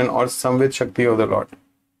portion or Samvit Shakti of the Lord.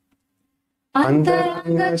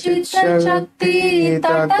 Antaranga Chitta Shakti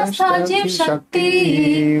Tatastha Jiv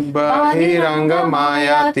Shakti Bahiranga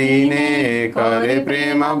Maya Tine Kare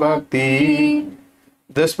Prema Bhakti.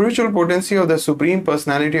 The spiritual potency of the Supreme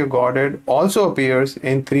Personality of Godhead also appears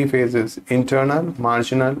in three phases: internal,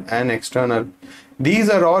 marginal and external. These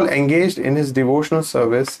are all engaged in his devotional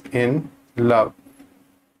service in love.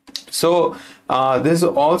 So this is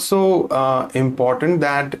also important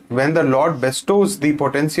that when the Lord bestows the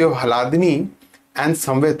potency of Haladini and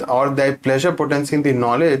Samvit, or the pleasure potency in the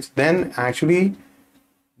knowledge, then actually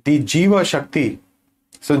the Jiva Shakti.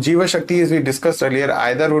 So Jiva Shakti, as we discussed earlier,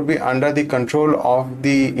 either would be under the control of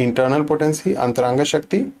the internal potency, Antaranga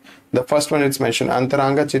Shakti. The first one it's mentioned,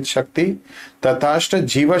 Antaranga Chit Shakti, Tatashta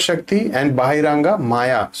Jiva Shakti and Bahiranga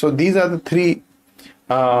Maya. So these are the three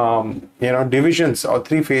divisions or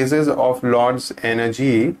three phases of Lord's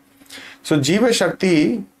energy. So Jiva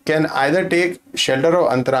Shakti can either take shelter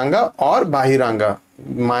of Antaranga or Bahiranga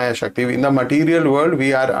Maya Shakti. In the material world,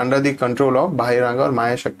 we are under the control of Bahiranga or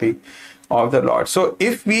Maya Shakti of the Lord. So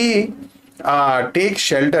if we take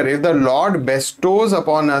shelter, if the Lord bestows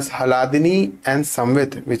upon us Haladini and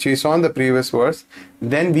Samvit, which we saw in the previous verse,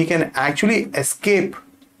 then we can actually escape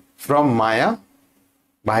from Maya,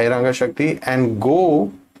 Bahiranga Shakti, and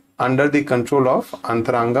go under the control of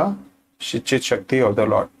Antaranga Chit Shakti of the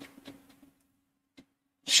Lord.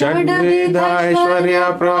 Shadvidha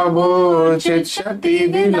Aishwarya Prabhu Chit Shakti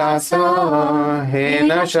Vilasa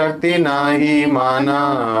Hena Shakti Nahi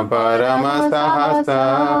Mana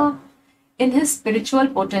Paramasahasa. In his spiritual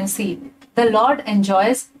potency, the Lord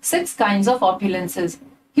enjoys 6 kinds of opulences.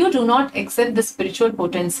 You do not accept the spiritual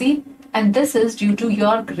potency, and this is due to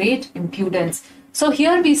your great impudence. So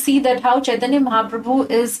here we see that how Chaitanya Mahaprabhu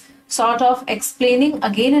is sort of explaining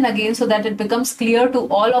again and again so that it becomes clear to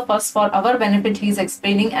all of us for our benefit. He is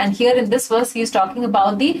explaining, and here in this verse he is talking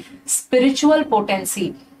about the spiritual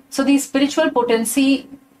potency. So the spiritual potency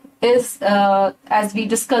is, as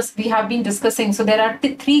we have been discussing, so there are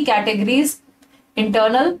three categories: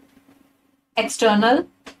 internal, external,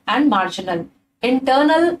 and marginal.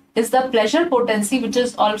 Internal is the pleasure potency, which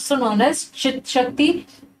is also known as Chit Shakti.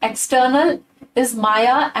 External is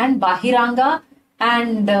Maya and Bahiranga,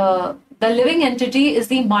 and the living entity is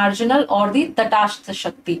the marginal or the Tatashta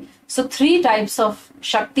Shakti. So three types of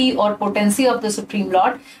Shakti or potency of the Supreme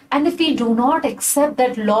Lord. And if we do not accept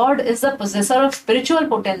that Lord is the possessor of spiritual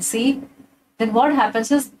potency, then what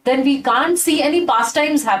happens is, then we can't see any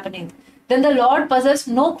pastimes happening. Then the Lord possesses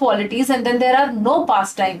no qualities, and then there are no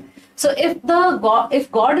pastime. So if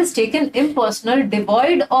God is taken impersonal,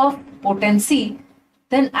 devoid of potency,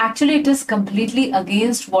 then actually it is completely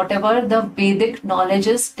against whatever the Vedic knowledge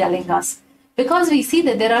is telling us. Because we see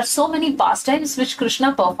that there are so many pastimes which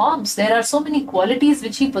Krishna performs, there are so many qualities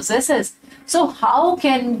which he possesses. So how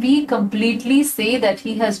can we completely say that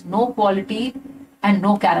he has no quality and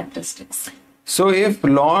no characteristics? So if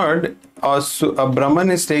Lord or a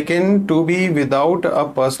Brahman is taken to be without a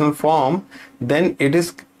personal form, then it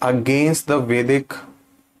is against the Vedic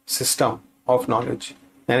system of knowledge,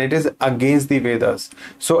 and it is against the Vedas.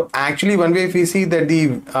 So actually, one way if we see that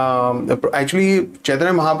actually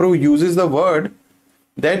Chaitanya Mahaprabhu uses the word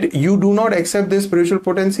that you do not accept this spiritual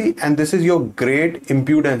potency, and this is your great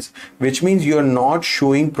impudence, which means you are not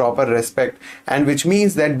showing proper respect, and which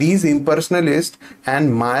means that these impersonalists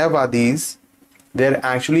and Mayavadis, they're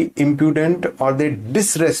actually impudent, or they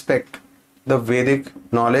disrespect the Vedic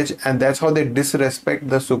knowledge, and that's how they disrespect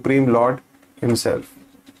the Supreme Lord himself.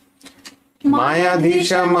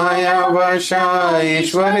 Mayadhisha Mayavasha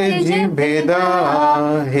Ishware Jeev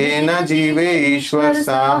Bheda Hena Jeeve Ishwar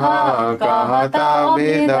Saha Kahata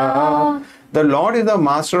Veda. The Lord is the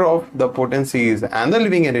master of the potencies, and the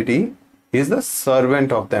living entity is the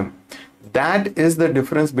servant of them. That is the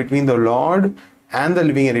difference between the Lord and the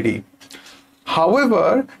living entity.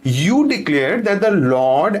 However, you declared that the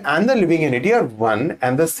Lord and the living entity are one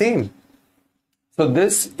and the same. So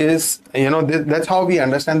this is, that's how we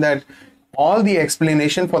understand that all the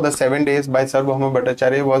explanation for the 7 days by Sārvabhauma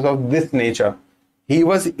Bhaṭṭācārya was of this nature. He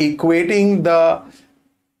was equating the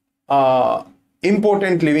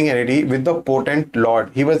impotent living entity with the potent Lord.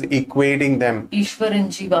 He was equating them. Ishwar and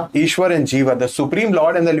Jiva. Ishwar and Jiva. The Supreme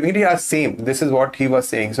Lord and the living entity are same. This is what he was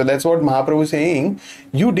saying. So that's what Mahaprabhu is saying.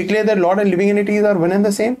 You declare that Lord and living entities are one and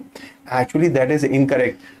the same. Actually, that is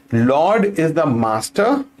incorrect. Lord is the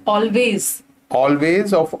master.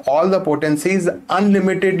 Always of all the potencies,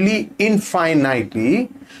 unlimitedly, infinitely,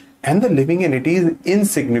 and the living entity is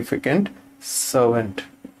insignificant servant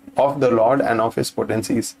of the Lord and of his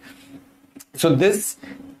potencies. So this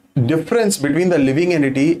difference between the living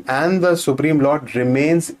entity and the Supreme Lord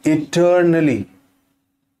remains eternally.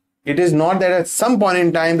 It is not that at some point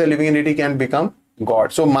in time the living entity can become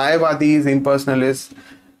God. So Mayavadis, impersonalists,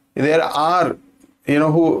 there are,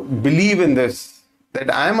 who believe in this,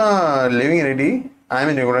 that I am a living entity, I am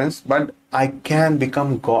in ignorance, but I can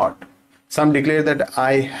become God. Some declare that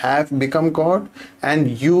I have become God and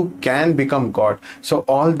you can become God. So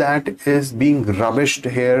all that is being rubbished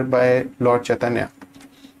here by Lord Chaitanya.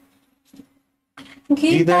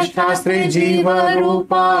 Gita Shastre Jiva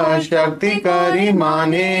Rupa Shakti Kari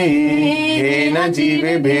Mane Hena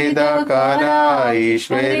Jive Bheda Kara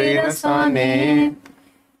Ishware Rasane.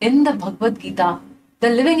 In the Bhagavad Gita, the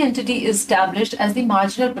living entity is established as the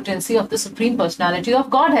marginal potency of the Supreme Personality of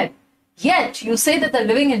Godhead. Yet, you say that the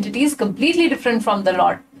living entity is completely different from the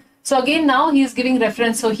Lord. So again, now he is giving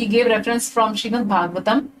reference. So he gave reference from Srimad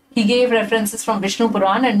Bhagavatam. He gave references from Vishnu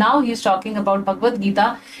Puran. And now he is talking about Bhagavad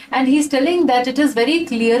Gita. And he is telling that it is very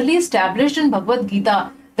clearly established in Bhagavad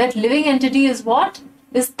Gita that living entity is what?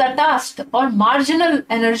 Is tatast or marginal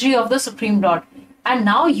energy of the Supreme Lord. And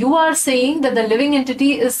now you are saying that the living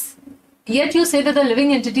entity is, yet you say that the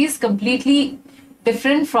living entity is completely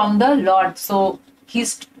different from the Lord. So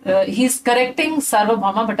he's correcting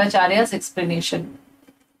Sārvabhauma Bhaṭṭācārya's explanation.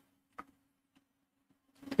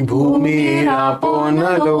 Bhumi rapo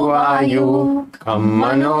nalo vayu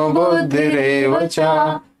kammano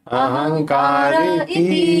buddhirevacha ahankara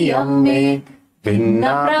iti yamme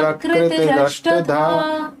vinna prakriti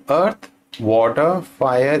rashtadha. Earth, water,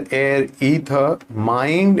 fire, air, ether,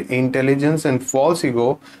 mind, intelligence and false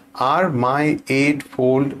ego are my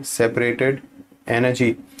eightfold separated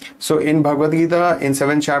energy. So in Bhagavad Gita, in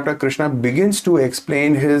 7th chapter, Krishna begins to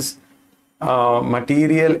explain his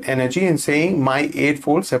material energy and saying my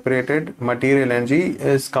eightfold separated material energy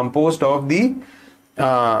is composed of the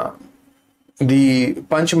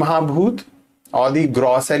Panch Mahabhut, or the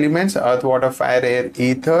gross elements, earth, water, fire, air,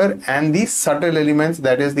 ether, and the subtle elements,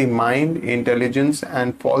 that is the mind, intelligence,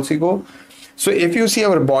 and false ego. So if you see,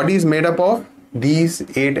 our body is made up of these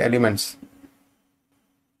 8 elements.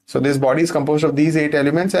 So this body is composed of these 8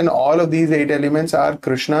 elements, and all of these 8 elements are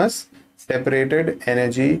Krishna's separated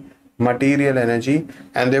energy, material energy,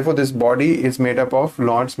 and therefore this body is made up of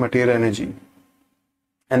Lord's material energy.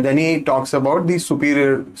 And then he talks about the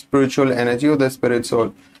superior spiritual energy of the spirit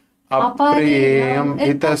soul. Apriyam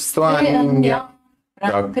itastvanya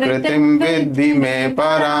prakritim vidhi me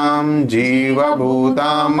param jiva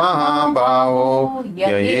bhuta mahabhavo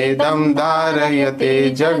yayedam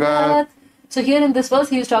dharayate jagat. So here in this verse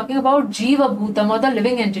he is talking about Jiva Bhutam, or the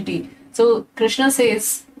living entity. So Krishna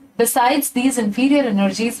says, besides these inferior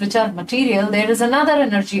energies which are material, there is another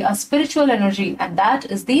energy, a spiritual energy, and that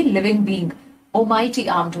is the living being, Almighty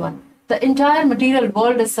Armed One. The entire material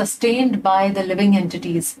world is sustained by the living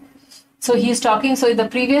entities. So he is talking, so in the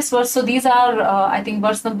previous verse, so these are, I think,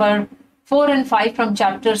 verse number 4 and 5 from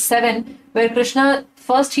chapter 7, where Krishna,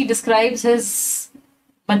 first he describes his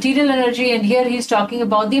material energy, and here he is talking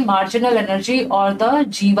about the marginal energy, or the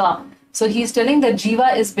Jiva. So he is telling that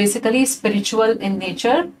Jiva is basically spiritual in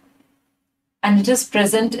nature, and it is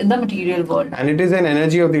present in the material world. And it is an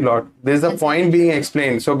energy of the Lord. This is the point being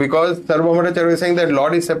explained. So because Sārvabhauma is saying that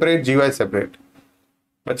Lord is separate, Jiva is separate.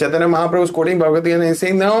 But Chaitanya Mahaprabhu is quoting Bhagavad Gita and is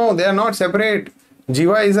saying, no, they are not separate.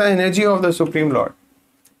 Jiva is the energy of the Supreme Lord.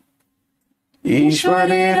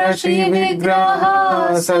 Ishwarera Shri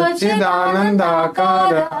Vigraha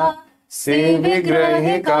Satchidanandakara Se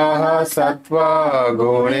Vigrahikaha Sattva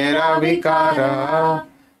Gunera Vikara.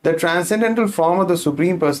 The transcendental form of the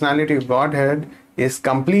Supreme Personality of Godhead is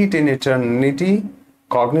complete in eternity,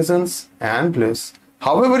 cognizance, and bliss.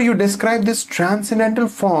 However, you describe this transcendental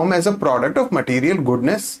form as a product of material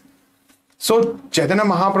goodness. So, Chaitanya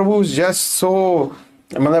Mahaprabhu is just so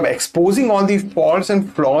exposing all the faults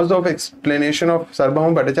and flaws of explanation of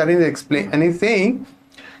Sārvabhauma Bhaṭṭācārya, and he's saying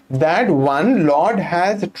that one Lord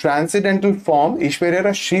has a transcendental form,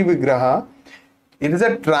 Ishwarera Shri Vigraha. It is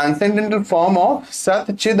a transcendental form of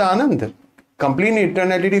Sat Chid Anand, complete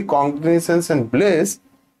eternity, cognizance, and bliss.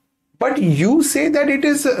 But you say that it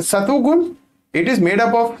is Sattva Gun. It is made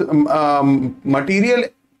up of material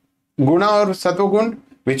guna or Sattva Gun,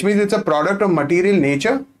 which means it's a product of material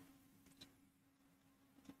nature.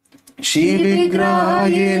 Shri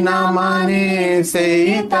Vigrahaye namane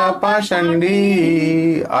seita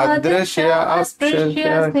pashandi adrashya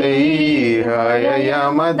apshashya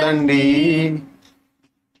seihaya madandi.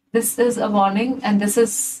 This is a warning, and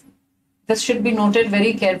this should be noted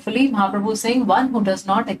very carefully. Mahaprabhu is saying, one who does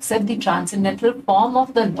not accept the transcendental form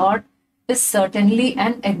of the Lord is certainly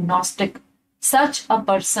an agnostic. Such a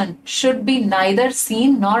person should be neither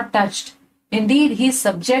seen nor touched. Indeed, he is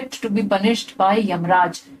subject to be punished by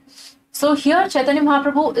Yamraj. So here Chaitanya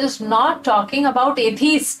Mahaprabhu is not talking about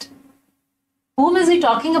atheist. Whom is he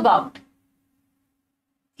talking about?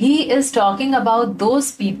 He is talking about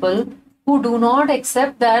those people who do not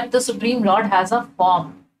accept that the Supreme Lord has a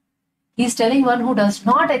form. He is telling one who does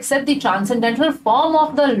not accept the transcendental form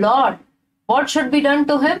of the Lord, what should be done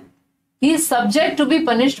to him? He is subject to be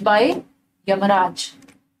punished by Yamaraj.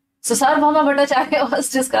 So Sārvabhauma Bhaṭṭācārya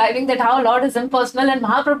was describing that how Lord is impersonal, and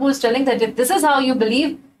Mahaprabhu is telling that if this is how you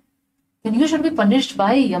believe, then you should be punished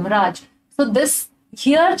by Yamaraj. So this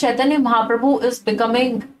here Chaitanya Mahaprabhu is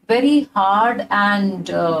becoming very hard and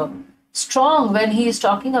strong when he is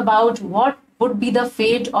talking about what would be the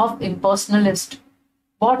fate of impersonalist.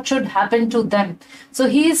 What should happen to them? So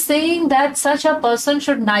he is saying that such a person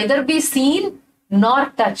should neither be seen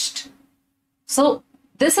nor touched. So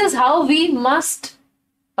this is how we must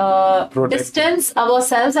distance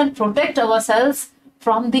ourselves and protect ourselves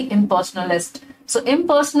from the impersonalist. So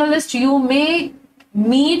impersonalist you may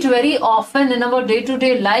meet very often in our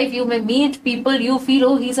day-to-day life. You may meet people, you feel,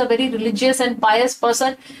 oh, he's a very religious and pious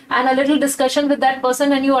person, and a little discussion with that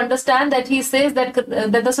person and you understand that he says that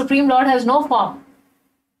the Supreme Lord has no form.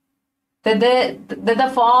 That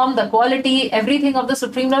the form, the quality, everything of the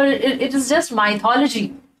Supreme Lord, it is just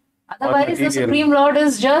mythology. Otherwise, the Supreme Lord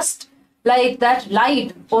is just like that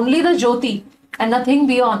light, only the Jyoti and nothing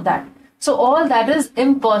beyond that. So all that is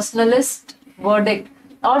impersonalist verdict,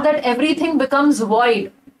 or that everything becomes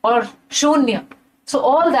void or shunya. So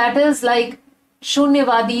all that is like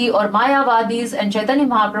Shunyavadi or Mayavadis, and Chaitanya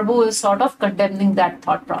Mahaprabhu is sort of condemning that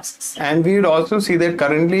thought process. And we would also see that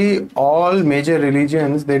currently all major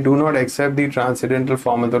religions, they do not accept the transcendental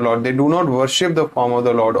form of the Lord. They do not worship the form of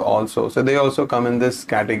the Lord also. So they also come in this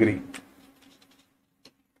category.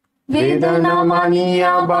 Vedana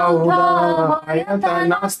maniya bahuda ayata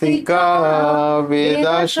nastika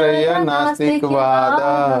Veda shraya nastik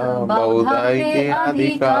vada bahudaike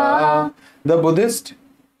adhika. The Buddhists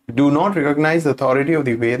do not recognize the authority of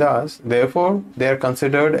the Vedas, therefore they are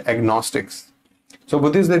considered agnostics. So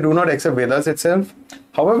Buddhists, they do not accept Vedas itself.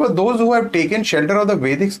 However, those who have taken shelter of the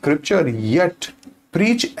Vedic scripture yet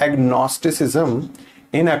preach agnosticism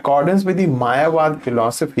in accordance with the Mayavad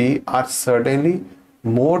philosophy are certainly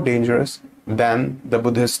more dangerous than the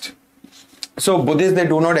Buddhist. So Buddhists, they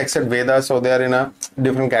do not accept Vedas, so they are in a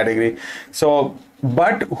different category. So,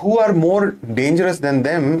 but who are more dangerous than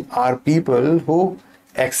them are people who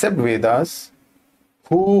accept Vedas,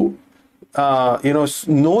 who know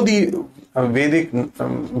the Vedic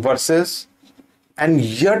verses, and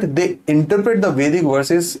yet they interpret the Vedic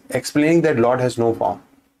verses explaining that Lord has no form.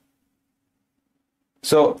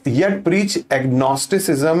 So yet preach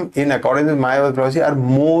agnosticism in accordance with Mayavad philosophy are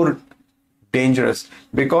more dangerous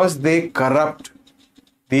because they corrupt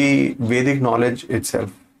the Vedic knowledge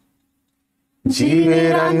itself.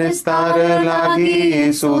 Jivera nistara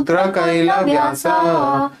lagi sutra kaila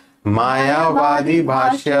vyasa Mayavadi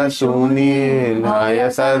bhashya suni laya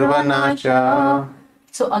sarvanasha.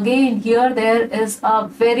 So again, here there is a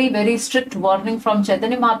very, very strict warning from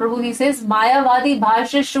Chaitanya Mahaprabhu. He says, Mayavadi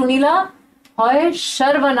bhashya shunila hoy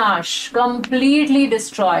sarvanash, completely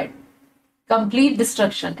destroyed, complete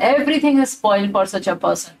destruction. Everything is spoiled for such a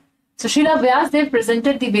person. So Srila Vyasdev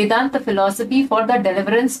presented the Vedanta philosophy for the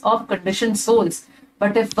deliverance of conditioned souls.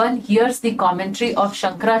 But if one hears the commentary of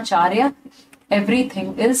Shankaracharya,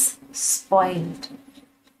 everything is spoiled.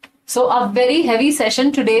 So a very heavy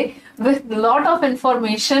session today with a lot of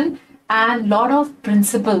information and lot of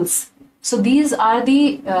principles. So these are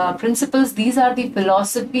the principles, these are the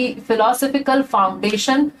philosophical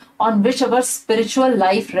foundation on which our spiritual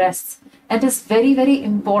life rests. And it is very, very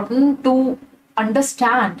important to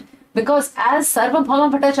understand, because as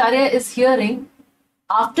Sārvabhauma Bhaṭṭācārya is hearing,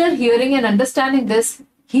 after hearing and understanding this,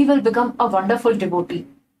 he will become a wonderful devotee.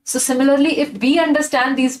 So similarly, if we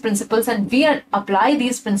understand these principles and we apply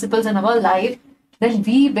these principles in our life, then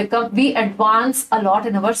we advance a lot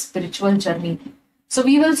in our spiritual journey. So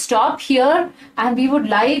we will stop here, and we would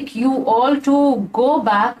like you all to go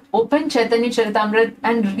back, open Chaitanya Charitamrta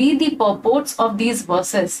and read the purports of these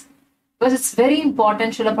verses. Because it's very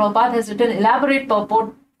important. Srila Prabhupada has written elaborate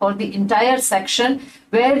purport for the entire section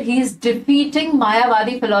where he is defeating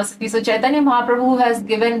Mayavadi philosophy. So Chaitanya Mahaprabhu has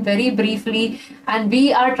given very briefly, and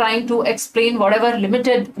we are trying to explain whatever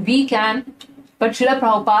limited we can. But Srila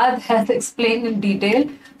Prabhupada has explained in detail.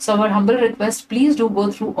 So our humble request, please do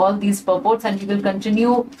go through all these purports, and we will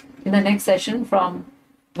continue in the next session from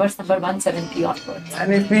verse number 170 onwards.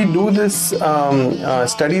 And if we do this,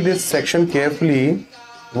 study this section carefully,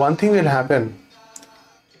 one thing will happen.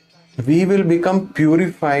 We will become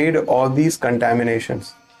purified of these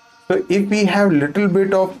contaminations. So if we have little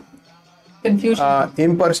bit of Confusion,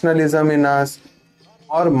 impersonalism in us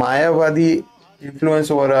or Mayavadi influence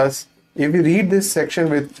over us, if we read this section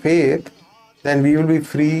with faith, then we will be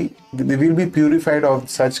free, we will be purified of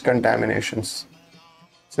such contaminations.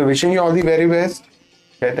 So wishing you all the very best.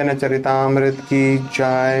 Chaitanya Charitamrita ki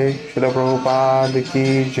jai, Srila Prabhupada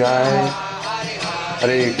ki jai.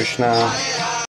 Hare Krishna.